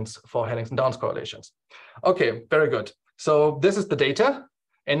evidence for Hellings-Downs correlations. Okay, very good. So this is the data,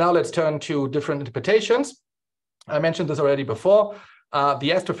 and now let's turn to different interpretations. I mentioned this already before. The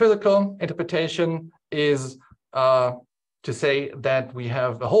astrophysical interpretation is to say that we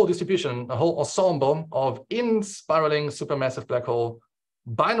have a whole distribution, a whole ensemble of in-spiraling supermassive black hole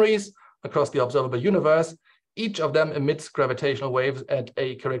binaries across the observable universe. Each of them emits gravitational waves at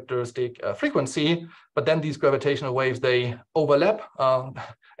a characteristic frequency, but then these gravitational waves, they overlap,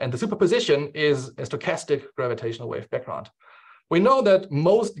 and the superposition is a stochastic gravitational wave background. We know that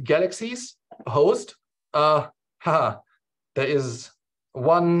most galaxies host there is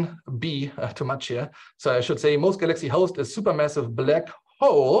one B too much here. So I should say most galaxies host a supermassive black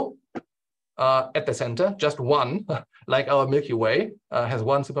hole at the center, just one, like our Milky Way has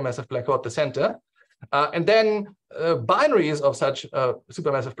one supermassive black hole at the center. And then binaries of such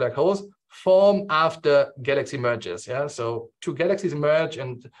supermassive black holes form after galaxy merges. Yeah, so two galaxies merge,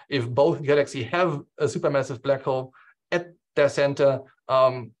 and if both galaxies have a supermassive black hole at their center,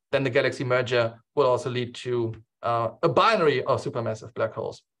 then the galaxy merger will also lead to a binary of supermassive black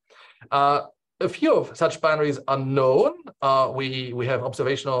holes. A few of such binaries are known. We have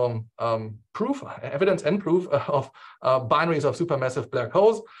observational proof, evidence and proof of binaries of supermassive black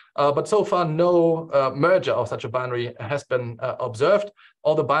holes, but so far no merger of such a binary has been observed.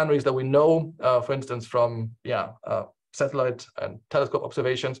 All the binaries that we know, for instance, from satellite and telescope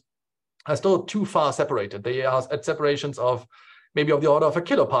observations, are still too far separated. They are at separations of maybe of the order of a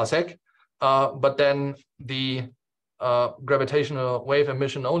kiloparsec, but then the gravitational wave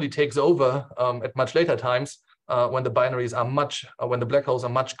emission only takes over at much later times when the binaries are when the black holes are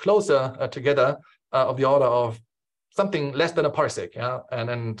much closer together, of the order of something less than a parsec. Yeah,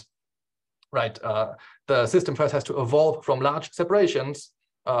 and the system first has to evolve from large separations,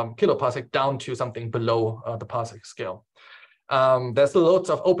 kiloparsec, down to something below the parsec scale. There's still lots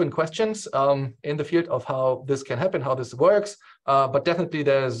of open questions in the field of how this can happen, how this works, but definitely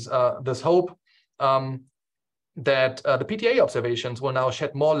there's this hope that the PTA observations will now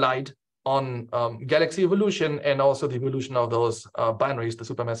shed more light on galaxy evolution and also the evolution of those binaries, the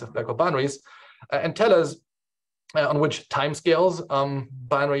supermassive black hole binaries, and tell us on which timescales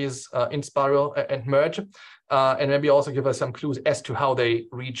binaries inspiral and merge, and maybe also give us some clues as to how they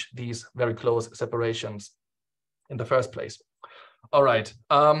reach these very close separations in the first place. All right.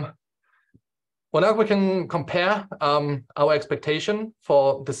 Well, now we can compare our expectation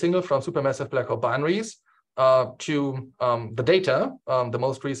for the signal from supermassive black hole binaries to the data, the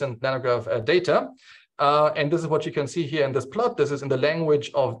most recent NANOGrav data. And this is what you can see here in this plot. This is in the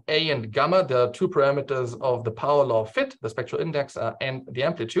language of A and gamma, the two parameters of the power law fit, the spectral index and the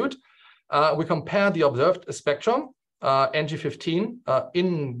amplitude. We compare the observed spectrum, NG15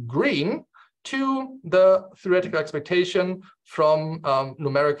 in green, to the theoretical expectation from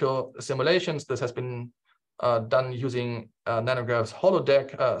numerical simulations. This has been done using NANOGrav's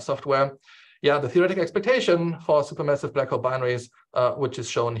holodeck software. Yeah, the theoretical expectation for supermassive black hole binaries, which is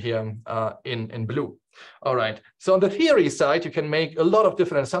shown here in blue. All right, so on the theory side, you can make a lot of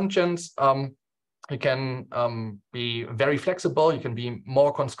different assumptions. You can be very flexible, you can be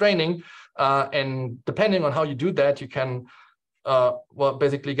more constraining, and depending on how you do that, you can well,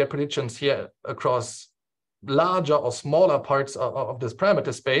 basically get predictions here across larger or smaller parts of this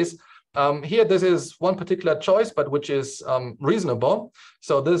parameter space. Here, this is one particular choice, but which is reasonable.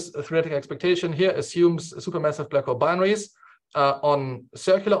 So this theoretical expectation here assumes supermassive black hole binaries on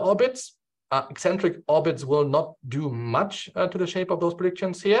circular orbits. Eccentric orbits will not do much to the shape of those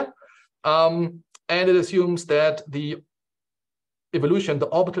predictions here. And it assumes that the evolution, the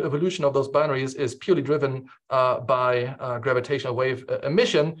orbital evolution of those binaries is purely driven by gravitational wave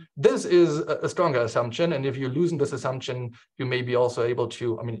emission. This is a stronger assumption, and if you loosen this assumption, you may be also able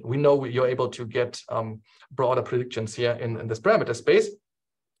to, I mean, we know you're able to get broader predictions here in this parameter space.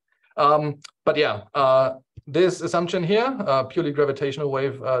 But yeah, this assumption here, purely gravitational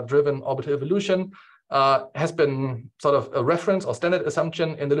wave driven orbital evolution, has been sort of a reference or standard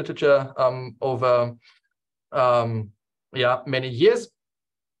assumption in the literature over yeah, many years,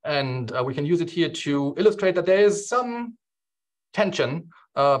 and we can use it here to illustrate that there is some tension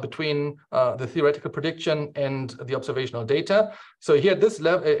between the theoretical prediction and the observational data. So here, this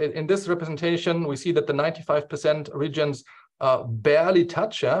level, in this representation, we see that the 95% regions barely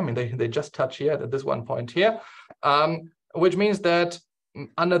touch. I mean, they just touch here at this one point here, which means that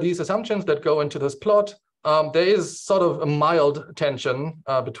under these assumptions that go into this plot, there is sort of a mild tension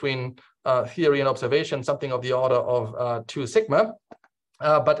between theory and observation, something of the order of 2 sigma.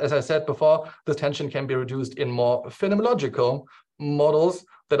 But as I said before, this tension can be reduced in more phenomenological models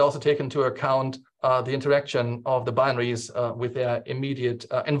that also take into account the interaction of the binaries with their immediate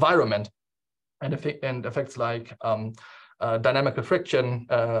environment and effects like dynamical friction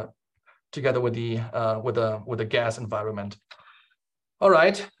together with the gas environment. All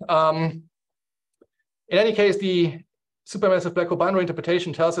right. In any case, the supermassive black hole binary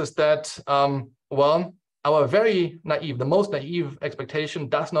interpretation tells us that, well, our very naive, the most naive expectation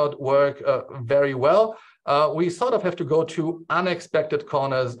does not work very well. We sort of have to go to unexpected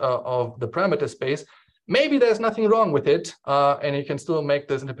corners of the parameter space. Maybe there's nothing wrong with it, and you can still make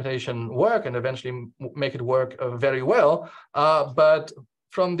this interpretation work and eventually make it work very well. But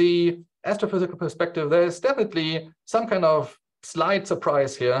from the astrophysical perspective, there's definitely some kind of slight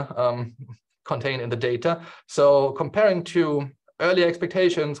surprise here contained in the data. So comparing to earlier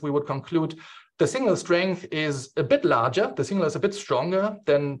expectations, we would conclude the signal strength is a bit larger. The signal is a bit stronger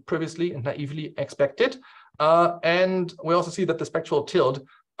than previously and naively expected. And we also see that the spectral tilt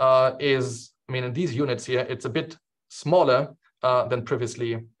is, I mean, in these units here, it's a bit smaller than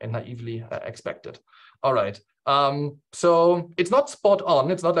previously and naively expected. All right. So it's not spot on.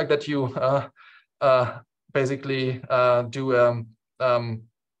 It's not like that you basically do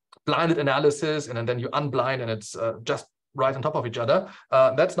blinded analysis and then you unblind and it's just right on top of each other.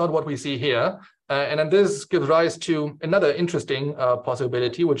 That's not what we see here. And then this gives rise to another interesting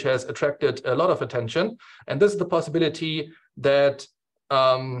possibility, which has attracted a lot of attention. And this is the possibility that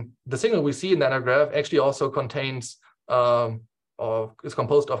the signal we see in NANOGrav actually also contains or is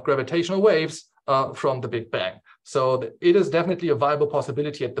composed of gravitational waves from the Big Bang. So it is definitely a viable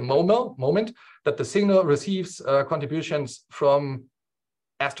possibility at the moment that the signal receives contributions from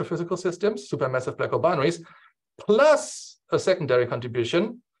astrophysical systems, supermassive black hole binaries, plus a secondary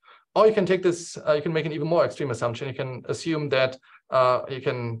contribution. Or you can take this, you can make an even more extreme assumption. You can assume that you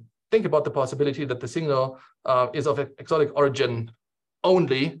can think about the possibility that the signal is of exotic origin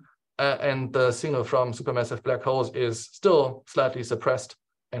only, and the signal from supermassive black holes is still slightly suppressed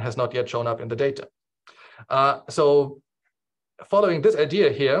and has not yet shown up in the data. So following this idea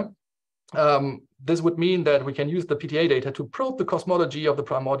here, this would mean that we can use the PTA data to probe the cosmology of the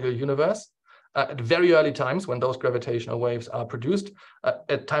primordial universe at very early times when those gravitational waves are produced,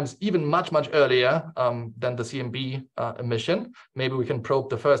 at times even much, much earlier than the CMB emission. Maybe we can probe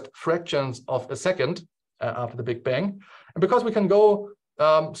the first fractions of a second after the Big Bang. And because we can go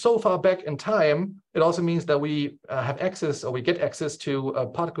so far back in time, it also means that we have access, or we get access to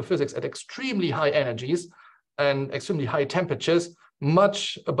particle physics at extremely high energies and extremely high temperatures,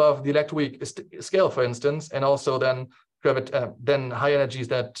 much above the electroweak scale, for instance, and also then high energies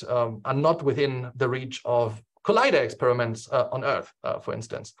that are not within the reach of collider experiments on Earth, for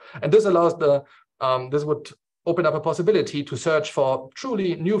instance. And this allows this would open up a possibility to search for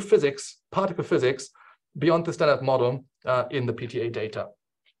truly new physics, particle physics, beyond the standard model in the PTA data.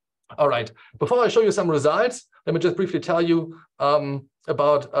 All right, before I show you some results, let me just briefly tell you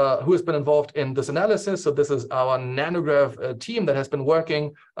about who has been involved in this analysis. So this is our NANOGrav team that has been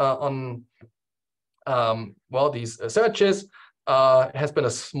working on these searches. It has been a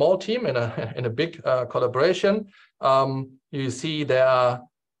small team in a big collaboration. You see there are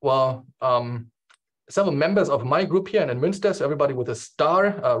several members of my group here in Münster, so everybody with a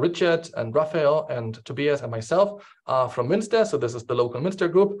star, Richard and Raphael and Tobias and myself from Münster. So this is the local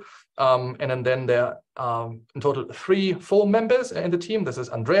Münster group. And then there are in total 3 full members in the team. This is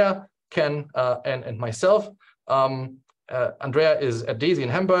Andrea, Ken, and myself. Andrea is at DAISY in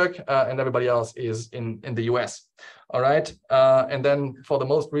Hamburg, and everybody else is in the US. All right. And then for the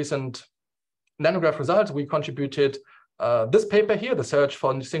most recent NANOGrav results, we contributed this paper here, the search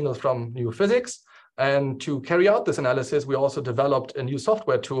for signals from new physics. And to carry out this analysis, we also developed a new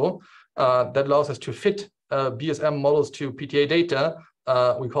software tool that allows us to fit BSM models to PTA data.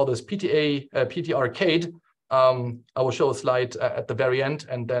 We call this PT Arcade. I will show a slide at the very end,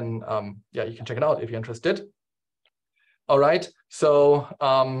 and then you can check it out if you're interested. All right, so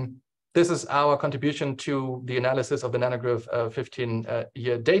this is our contribution to the analysis of the NANOGrav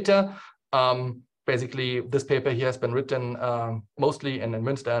 15-year data. Basically, this paper here has been written mostly in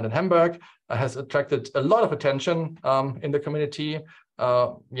Münster and in Hamburg, has attracted a lot of attention in the community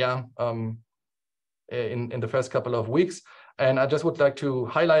in the first couple of weeks. And I just would like to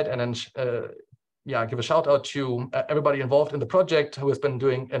highlight and then give a shout out to everybody involved in the project who has been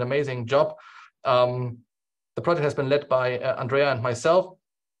doing an amazing job. The project has been led by Andrea and myself,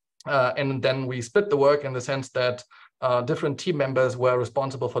 and then we split the work in the sense that different team members were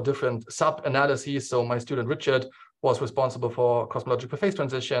responsible for different sub-analyses. So my student Richard was responsible for cosmological phase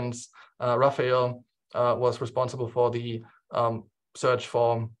transitions. Raphael was responsible for the search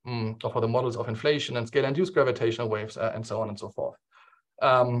for the models of inflation and scale-induced gravitational waves, and so on and so forth.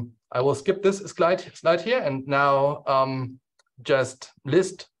 I will skip this slide here and now just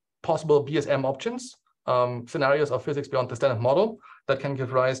list possible BSM options, scenarios of physics beyond the standard model that can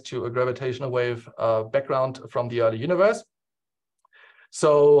give rise to a gravitational wave background from the early universe.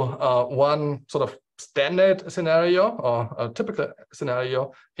 So one sort of standard scenario or a typical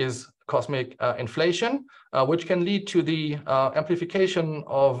scenario is cosmic inflation, which can lead to the amplification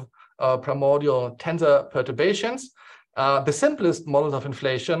of primordial tensor perturbations. The simplest models of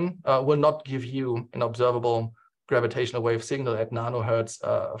inflation will not give you an observable gravitational wave signal at nanohertz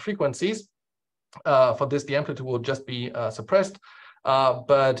frequencies. For this, the amplitude will just be suppressed.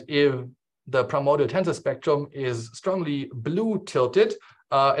 But if the primordial tensor spectrum is strongly blue tilted,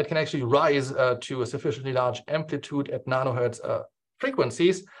 it can actually rise to a sufficiently large amplitude at nanohertz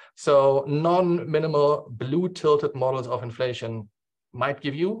frequencies. So non-minimal blue tilted models of inflation might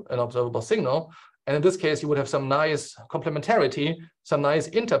give you an observable signal. And in this case, you would have some nice complementarity, some nice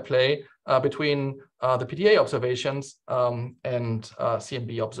interplay between the PTA observations and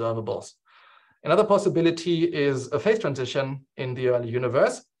CMB observables. Another possibility is a phase transition in the early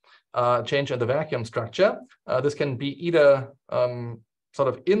universe, change in the vacuum structure. This can be either sort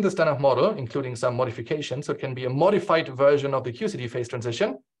of in the standard model, including some modifications. So it can be a modified version of the QCD phase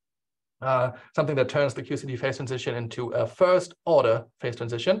transition, something that turns the QCD phase transition into a first order phase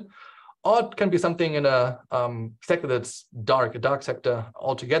transition. Or it can be something in a sector that's dark, a dark sector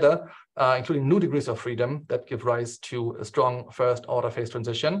altogether, including new degrees of freedom that give rise to a strong first order phase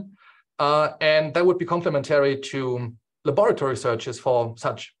transition. And that would be complementary to laboratory searches for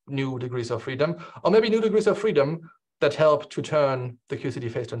such new degrees of freedom, or maybe new degrees of freedom that help to turn the QCD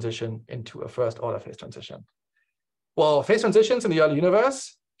phase transition into a first order phase transition. Well, phase transitions in the early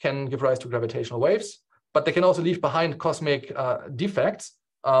universe can give rise to gravitational waves, but they can also leave behind cosmic defects,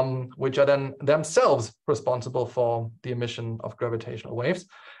 which are then themselves responsible for the emission of gravitational waves.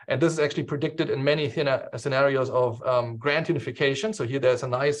 And this is actually predicted in many scenarios of grand unification. So here there's a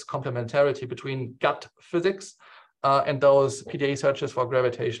nice complementarity between gut physics and those PDA searches for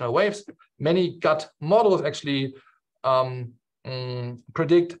gravitational waves. Many gut models actually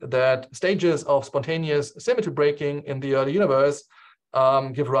predict that stages of spontaneous symmetry breaking in the early universe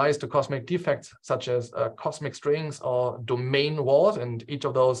give rise to cosmic defects such as cosmic strings or domain walls, and each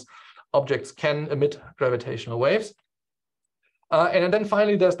of those objects can emit gravitational waves. And then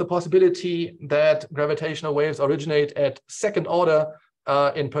finally, there's the possibility that gravitational waves originate at second order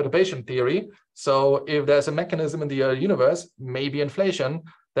in perturbation theory. So if there's a mechanism in the early universe, maybe inflation,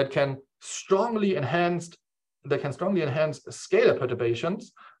 that can strongly enhance scalar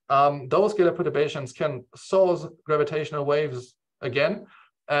perturbations, those scalar perturbations can source gravitational waves again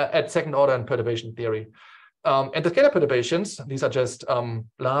at second order in perturbation theory. And the scalar perturbations, these are just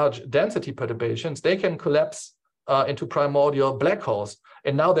large density perturbations, they can collapse into primordial black holes.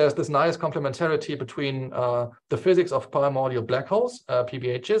 And now there's this nice complementarity between the physics of primordial black holes,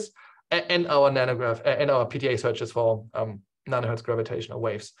 PBHs, and our NANOGrav and our PDA searches for nanohertz gravitational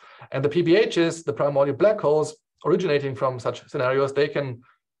waves. And the PBHs, the primordial black holes originating from such scenarios, they can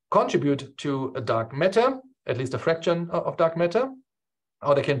contribute to a dark matter, at least a fraction of dark matter,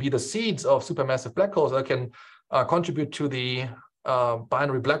 or they can be the seeds of supermassive black holes that can contribute to the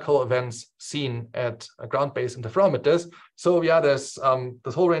binary black hole events seen at ground-based interferometers. So yeah, there's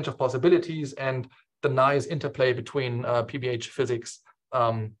this whole range of possibilities and the nice interplay between PBH physics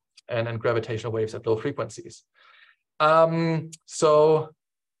and gravitational waves at low frequencies. So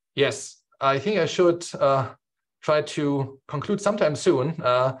yes, I think I should try to conclude sometime soon,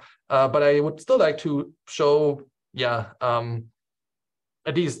 but I would still like to show, yeah,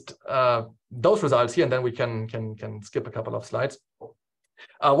 at least those results here, and then we can skip a couple of slides.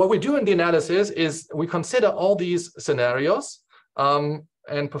 What we do in the analysis is we consider all these scenarios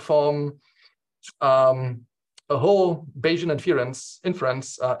and perform a whole Bayesian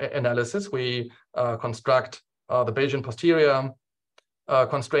inference analysis. We construct the Bayesian posterior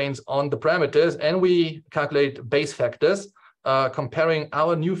constraints on the parameters, and we calculate base factors comparing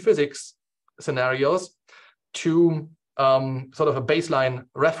our new physics scenarios to sort of a baseline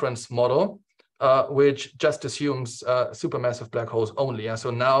reference model, which just assumes supermassive black holes only. Yeah?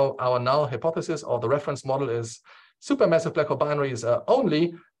 So now our null hypothesis, or the reference model, is supermassive black hole binaries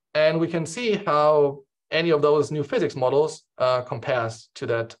only, and we can see how any of those new physics models compares to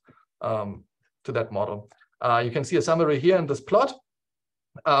that model. You can see a summary here in this plot.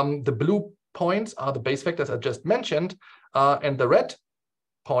 The blue points are the base factors I just mentioned, and the red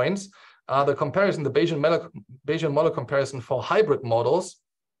points are the comparison, the Bayesian model comparison for hybrid models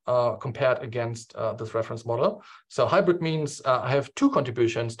compared against this reference model. So hybrid means I have two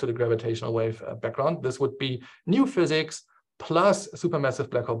contributions to the gravitational wave background. This would be new physics plus supermassive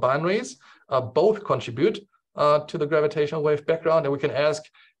black hole binaries. Both contribute to the gravitational wave background, and we can ask,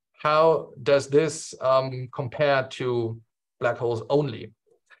 how does this compare to black holes only?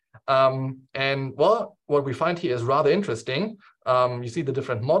 And well, what we find here is rather interesting. You see the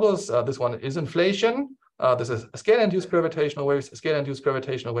different models. This one is inflation. This is scale-induced gravitational waves, scale-induced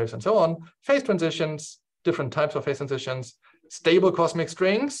gravitational waves, and so on. Phase transitions, different types of phase transitions, stable cosmic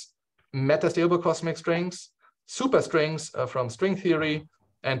strings, metastable cosmic strings, superstrings from string theory,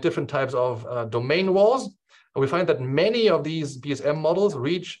 and different types of domain walls. And we find that many of these BSM models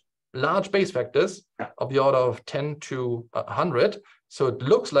reach large base factors of the order of 10 to 100. So it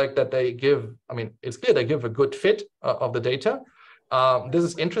looks like that they give, I mean, it's clear they give a good fit of the data. This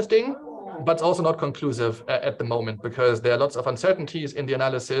is interesting, but it's also not conclusive at the moment, because there are lots of uncertainties in the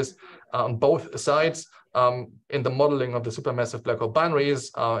analysis on both sides, in the modeling of the supermassive black hole binaries,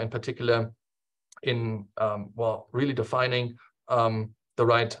 in particular in, well, really defining the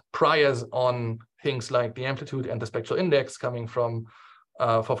right priors on things like the amplitude and the spectral index coming from,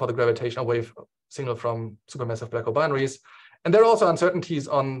 for the gravitational wave signal from supermassive black hole binaries. And there are also uncertainties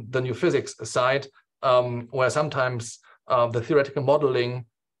on the new physics side, where sometimes the theoretical modeling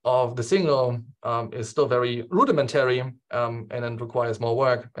of the signal is still very rudimentary and then requires more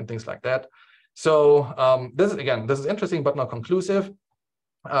work and things like that. So this is interesting but not conclusive.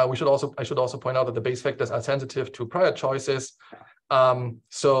 I should also point out that the base factors are sensitive to prior choices.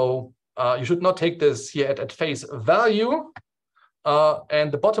 So you should not take this here at face value.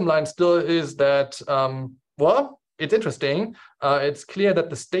 And the bottom line still is that, well, it's interesting. It's clear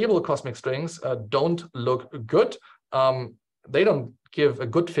that the stable cosmic strings don't look good. They don't give a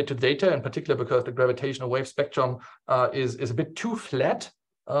good fit to data, in particular because the gravitational wave spectrum is a bit too flat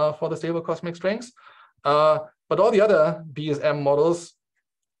for the stable cosmic strings. But all the other BSM models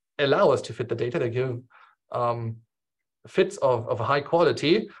allow us to fit the data. They give fits of a high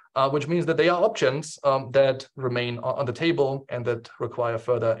quality, which means that they are options that remain on the table and that require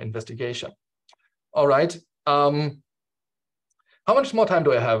further investigation. All right. How much more time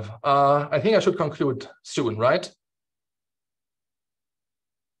do I have? I think I should conclude soon, right?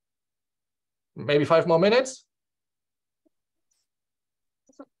 Maybe 5 more minutes?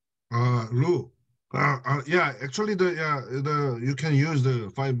 Lou, yeah, actually, you can use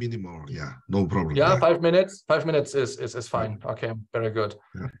the 5 minute more. Yeah, no problem. Yeah, 5 minutes. 5 minutes is fine. Yeah. Okay, very good.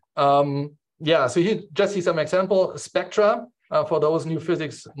 Yeah. Yeah, so here just see some example spectra for those new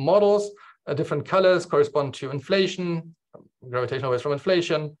physics models. Different colors correspond to inflation, gravitational waves from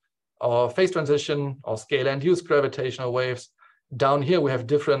inflation, or phase transition, or scale-induced gravitational waves. Down here we have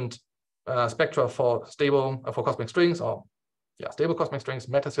different spectra for stable for cosmic strings, or stable cosmic strings,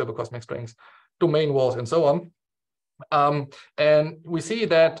 metastable cosmic strings, domain walls, and so on. And we see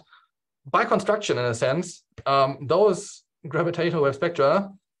that by construction, in a sense, those gravitational wave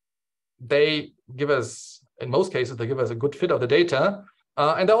spectra, they give us, in most cases, they give us a good fit of the data.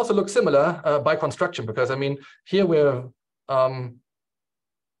 And they also look similar by construction, because I mean, here we're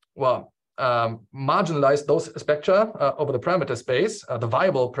marginalized those spectra over the parameter space, the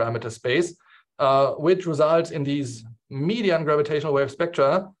viable parameter space, which results in these median gravitational wave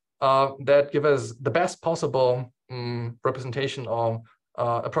spectra that give us the best possible representation or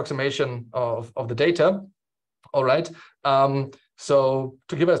approximation of the data. All right. So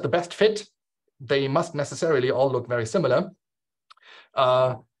to give us the best fit, they must necessarily all look very similar.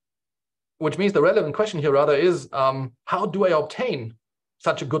 Which means the relevant question here rather is, how do I obtain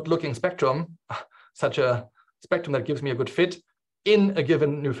such a good looking spectrum, such a spectrum that gives me a good fit in a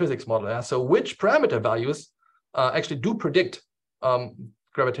given new physics model? Yeah? So which parameter values actually do predict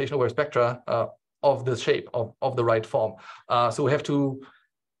gravitational wave spectra of this shape, of the right form? So we have to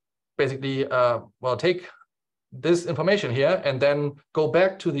basically, take this information here and then go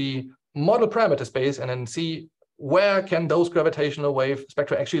back to the model parameter space and then see where can those gravitational wave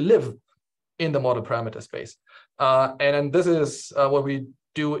spectra actually live in the model parameter space. And then this is what we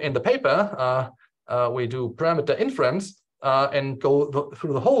do in the paper. We do parameter inference and go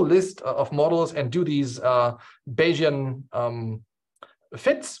through the whole list of models and do these Bayesian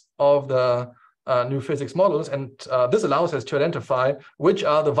fits of the new physics models. And this allows us to identify which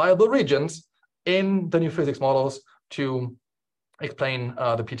are the viable regions in the new physics models to explain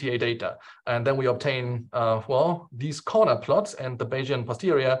the PTA data. And then we obtain, these corner plots and the Bayesian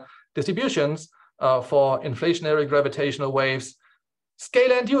posterior distributions for inflationary gravitational waves,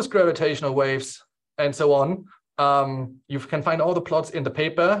 scale-induced gravitational waves, and so on. You can find all the plots in the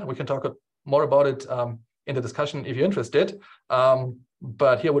paper. We can talk more about it in the discussion if you're interested.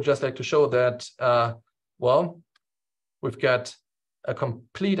 But here we'd just like to show that, we've got a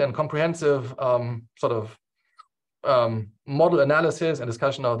complete and comprehensive model analysis and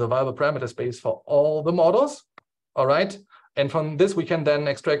discussion of the viable parameter space for all the models. All right. And from this, we can then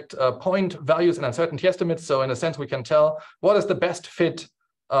extract point values and uncertainty estimates. So in a sense, we can tell what is the best fit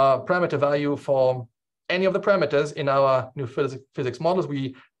parameter value for any of the parameters in our new physics models.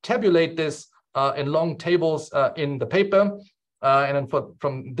 We tabulate this in long tables in the paper. And then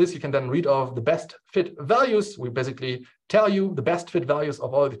from this, you can then read off the best fit values. We basically tell you the best fit values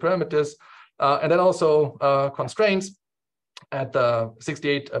of all the parameters. And then also constraints at the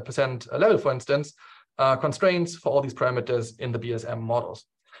 68% level, for instance, constraints for all these parameters in the BSM models.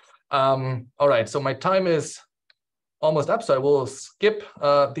 All right, so my time is almost up, so I will skip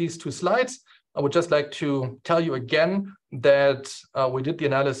these 2 slides. I would just like to tell you again that we did the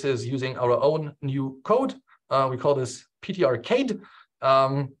analysis using our own new code. We call this PT Arcade.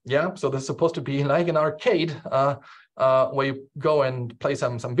 So this is supposed to be like an arcade where you go and play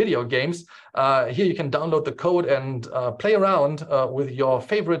some video games. Here you can download the code and play around with your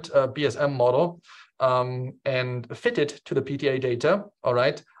favorite BSM model and fit it to the PTA data, all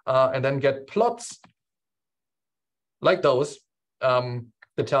right? And then get plots like those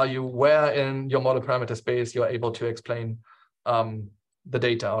that tell you where in your model parameter space you're able to explain the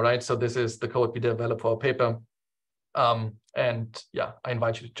data, all right? So this is the code we developed for our paper. And yeah, I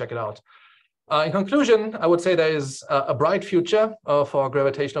invite you to check it out. In conclusion, I would say there is a bright future for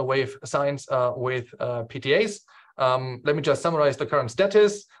gravitational wave science with PTAs. Let me just summarize the current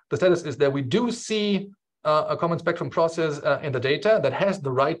status. The status is that we do see a common spectrum process in the data that has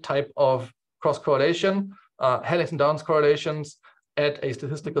the right type of cross correlation, helix and Downs correlations at a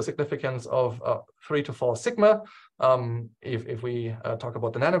statistical significance of 3 to 4 sigma. If we talk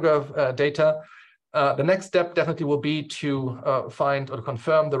about the NANOGrav data. The next step definitely will be to find or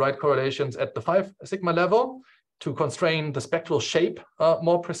confirm the right correlations at the 5 sigma level to constrain the spectral shape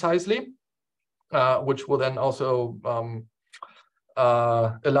more precisely, which will then also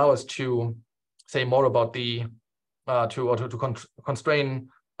allow us to say more about the constrain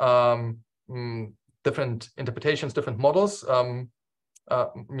different interpretations, different models,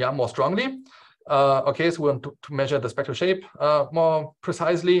 more strongly. Okay, so we want to measure the spectral shape more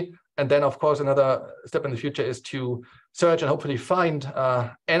precisely. And then, of course, another step in the future is to search and hopefully find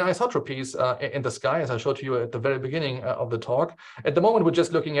anisotropies in the sky, as I showed you at the very beginning of the talk. At the moment, we're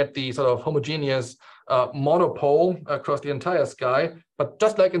just looking at the sort of homogeneous monopole across the entire sky. But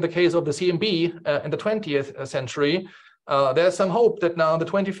just like in the case of the CMB in the 20th century, there's some hope that now in the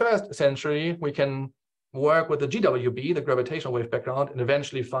 21st century, we can work with the GWB, the gravitational wave background, and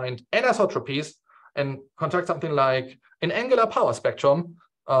eventually find anisotropies and construct something like an angular power spectrum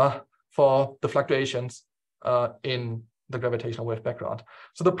for the fluctuations in the gravitational wave background.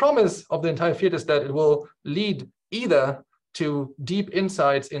 So the promise of the entire field is that it will lead either to deep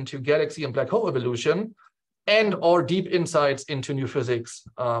insights into galaxy and black hole evolution and or deep insights into new physics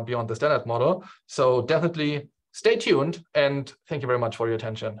beyond the standard model. So definitely stay tuned, and thank you very much for your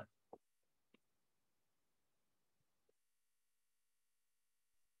attention.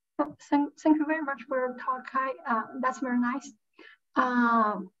 Thank you very much for your talk, Kai. That's very nice.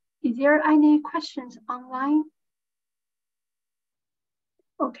 Is there any questions online?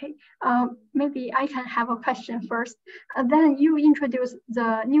 Okay, maybe I can have a question first. Then you introduce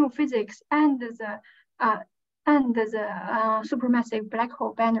the new physics and the supermassive black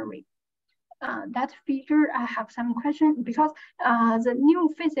hole binary. That feature, I have some questions because the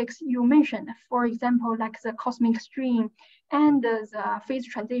new physics you mentioned, for example, like the cosmic stream and the phase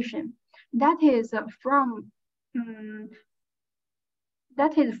transition, that is from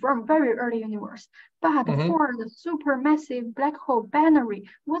very early universe. But for the supermassive black hole binary,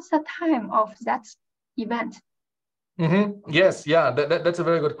 what's the time of that event? Yes, yeah, that's a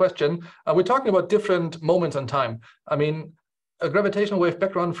very good question. We're talking about different moments in time. I mean, a gravitational wave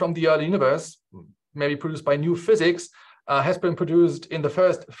background from the early universe, maybe produced by new physics, has been produced in the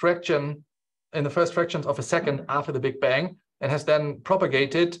first fractions of a second after the Big Bang, and has then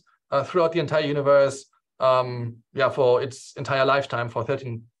propagated throughout the entire universe, for its entire lifetime, for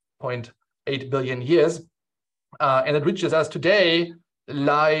 13.8 billion years, and it reaches us today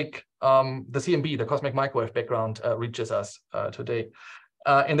like the CMB, the cosmic microwave background, reaches us today.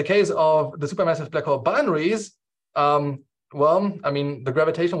 In the case of the supermassive black hole binaries, well, I mean, the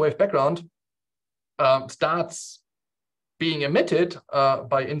gravitational wave background starts being emitted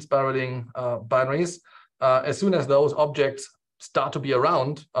by in-spiraling binaries as soon as those objects start to be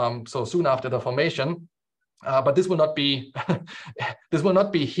around, so soon after the formation. But this will not be this will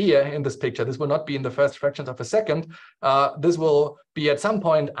not be here in this picture. This will not be in the first fractions of a second. This will be at some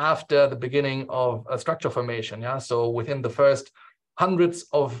point after the beginning of a structure formation. Yeah, so within the first hundreds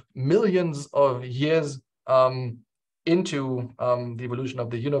of millions of years into the evolution of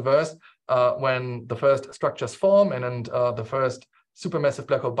the universe, when the first structures form and the first supermassive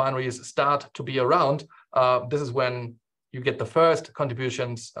black hole binaries start to be around, this is when you get the first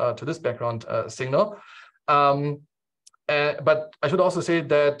contributions to this background signal. But I should also say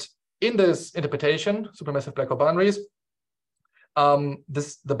that in this interpretation, supermassive black hole binaries,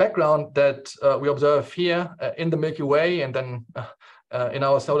 the background that we observe here in the Milky Way and then in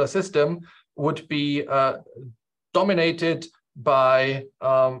our solar system would be dominated by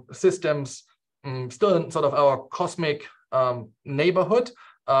systems still in sort of our cosmic neighborhood.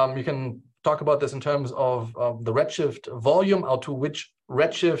 You can talk about this in terms of the redshift volume, out to which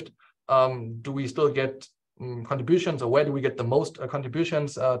redshift do we still get contributions, or where do we get the most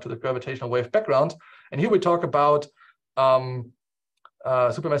contributions to the gravitational wave background. And here we talk about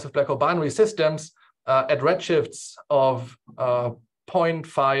supermassive black hole binary systems at redshifts of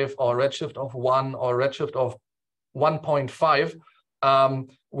 0.5 or redshift of 1 or redshift of 1.5,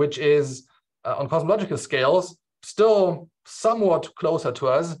 which is on cosmological scales still somewhat closer to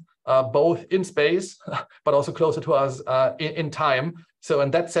us, both in space, but also closer to us in time. So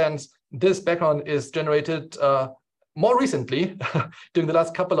in that sense, this background is generated more recently during the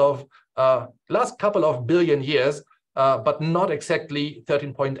last couple of billion years, but not exactly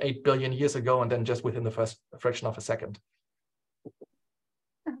 13.8 billion years ago, and then just within the first fraction of a second.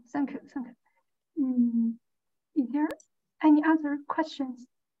 Thank you. Is there any other questions?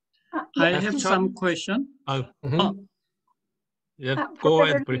 I have some question. Yeah, go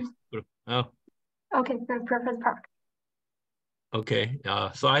ahead, please. Okay, Professor Park. Okay,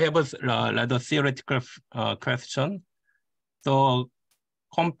 so I have a rather theoretical question. So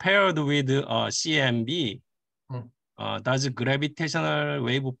compared with CMB, does gravitational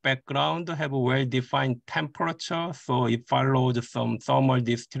wave background have a well-defined temperature? So it follows some thermal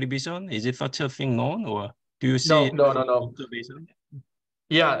distribution? Is it such a thing known, or do you see no observation?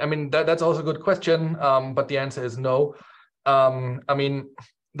 Yeah, I mean, that's also a good question, but the answer is no. I mean,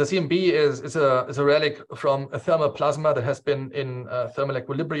 the CMB is a relic from a thermal plasma that has been in thermal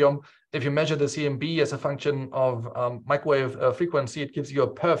equilibrium. If you measure the CMB as a function of microwave frequency, it gives you a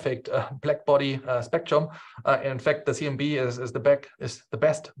perfect black body spectrum. In fact, the CMB is the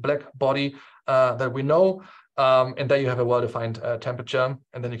best black body that we know. And there you have a well-defined temperature,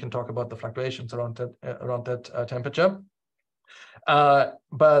 and then you can talk about the fluctuations around that temperature.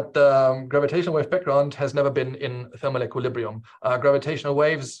 But gravitational wave background has never been in thermal equilibrium. Gravitational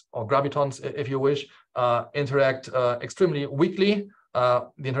waves, or gravitons, if you wish, interact extremely weakly. The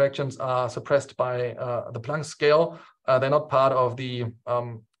interactions are suppressed by the Planck scale. They're not part of the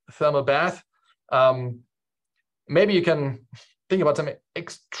thermal bath. Maybe you can think about some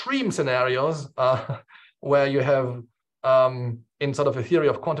extreme scenarios where you have, in sort of a theory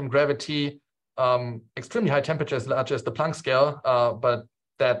of quantum gravity, extremely high temperatures, such as the Planck scale, but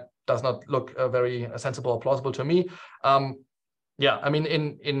that does not look very sensible or plausible to me. Yeah, I mean,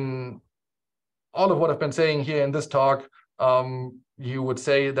 in all of what I've been saying here in this talk, you would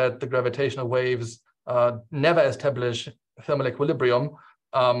say that the gravitational waves never establish thermal equilibrium,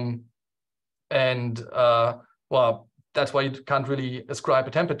 well, that's why you can't really ascribe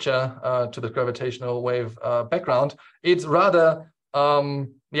a temperature to the gravitational wave background. It's rather,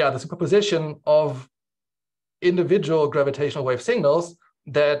 yeah, the superposition of individual gravitational wave signals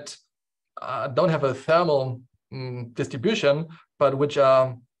that don't have a thermal distribution, but which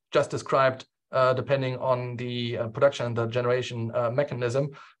are just described depending on the production and the generation mechanism.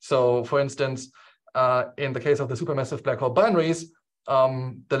 So, for instance, in the case of the supermassive black hole binaries,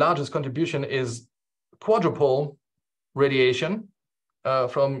 the largest contribution is quadrupole radiation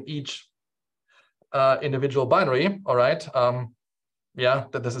from each individual binary. All right. Yeah,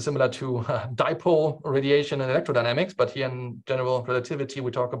 that this is similar to dipole radiation in electrodynamics, but here in general relativity,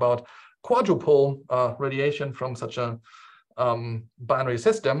 we talk about quadrupole radiation from such a binary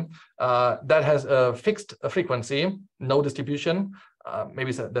system that has a fixed frequency, no distribution.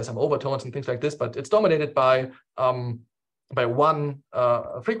 Maybe there's some overtones and things like this, but it's dominated by one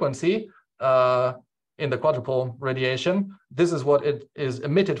frequency in the quadrupole radiation. This is what it is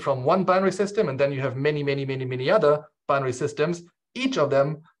emitted from one binary system, and then you have many other binary systems. Each of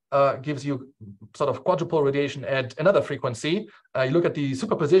them gives you sort of quadrupole radiation at another frequency. You look at the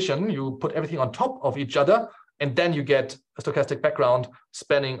superposition, you put everything on top of each other, and then you get a stochastic background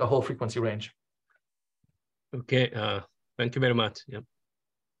spanning a whole frequency range. Okay, thank you very much. Yeah.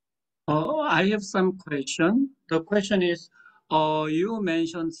 I have some question. The question is, you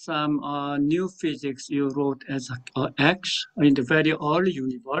mentioned some new physics you wrote as X in the very early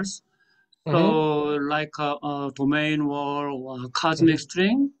universe. So like domain wall or cosmic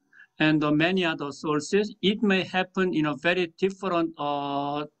string and many other sources, it may happen in a very different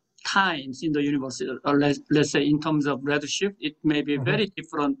times in the universe. Let's say in terms of redshift, it may be very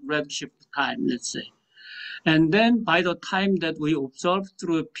different redshift time, let's say. And then by the time that we observe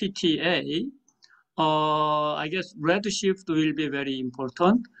through PTA, I guess redshift will be very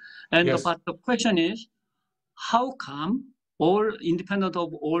important. And Yes. But the question is, how come all independent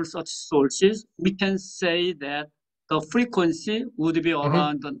of all such sources, we can say that the frequency would be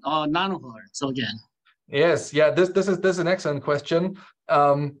around nanohertz again? Yes, yeah, this is an excellent question.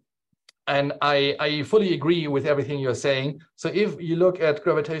 And I fully agree with everything you're saying. So if you look at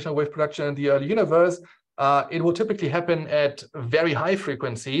gravitational wave production in the early universe, it will typically happen at very high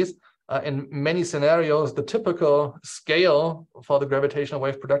frequencies. In many scenarios, the typical scale for the gravitational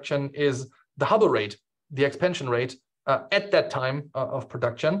wave production is the Hubble rate, the expansion rate at that time of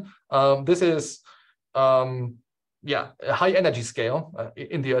production. This is, yeah, a high energy scale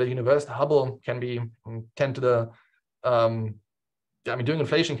in the early universe. The Hubble can be 10 to the, I mean, during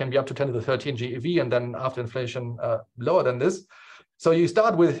inflation can be up to 10 to the 13 GeV, and then after inflation, lower than this. So you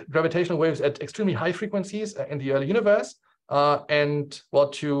start with gravitational waves at extremely high frequencies in the early universe, and well,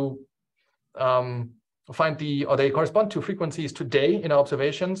 to find they correspond to frequencies today in our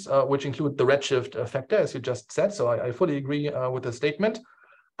observations, which include the redshift factor, as you just said. So I fully agree with the statement.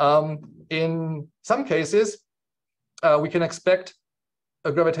 In some cases, we can expect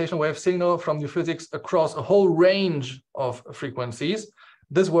a gravitational wave signal from new physics across a whole range of frequencies.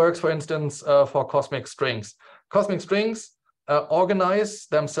 This works, for instance, for cosmic strings. Cosmic strings organize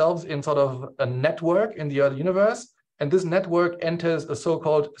themselves in sort of a network in the early universe, and this network enters a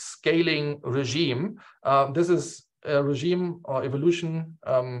so-called scaling regime. This is a regime or evolution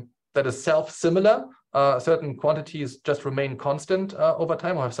that is self-similar. Certain quantities just remain constant over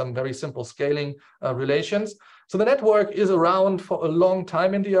time, or have some very simple scaling relations. So the network is around for a long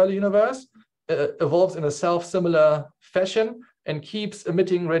time in the early universe, evolves in a self-similar fashion, and keeps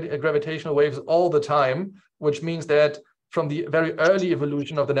emitting gravitational waves all the time, which means that from the very early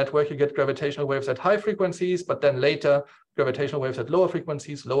evolution of the network, you get gravitational waves at high frequencies, but then later gravitational waves at lower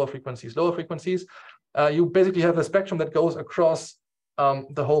frequencies, lower frequencies, lower frequencies. You basically have a spectrum that goes across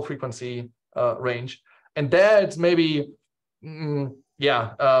the whole frequency range. And there it's maybe,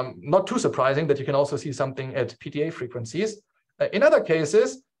 not too surprising that you can also see something at PTA frequencies. In other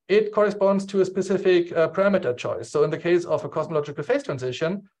cases, it corresponds to a specific parameter choice. So in the case of a cosmological phase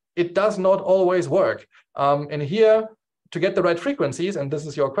transition, it does not always work. And here, to get the right frequencies, and this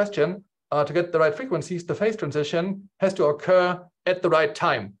is your question, to get the right frequencies, the phase transition has to occur at the right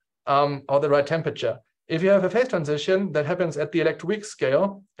time or the right temperature. If you have a phase transition that happens at the electroweak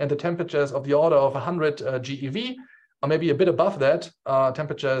scale and the temperature is of the order of 100 GeV, or maybe a bit above that,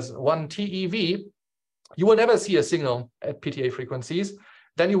 temperatures 1 TeV, you will never see a signal at PTA frequencies.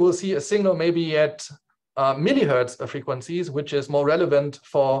 Then you will see a signal maybe at millihertz frequencies, which is more relevant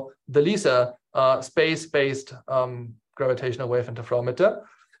for the LISA space-based gravitational wave interferometer.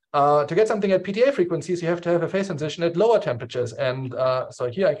 To get something at PTA frequencies, you have to have a phase transition at lower temperatures. And so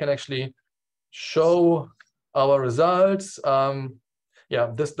here I can actually show our results.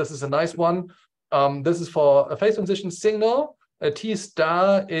 This is a nice one. This is for a phase transition signal. A T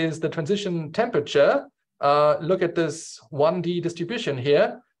star is the transition temperature. Look at this 1D distribution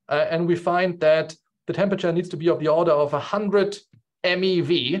here, and we find that the temperature needs to be of the order of 100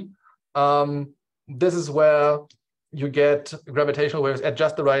 MeV. This is where you get gravitational waves at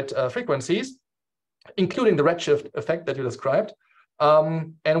just the right frequencies, including the redshift effect that you described.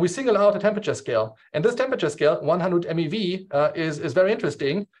 And we single out a temperature scale. And this temperature scale, 100 MeV, is very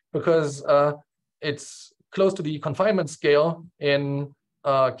interesting because it's close to the confinement scale in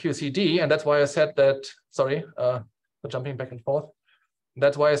QCD. And that's why I said that, sorry, for jumping back and forth.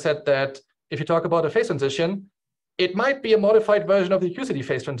 That's why I said that if you talk about a phase transition, it might be a modified version of the QCD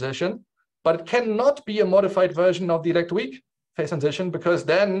phase transition, but it cannot be a modified version of the electroweak phase transition, because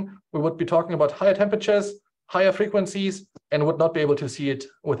then we would be talking about higher temperatures, higher frequencies, and would not be able to see it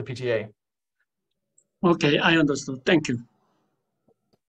with the PTA. Okay, I understood. Thank you.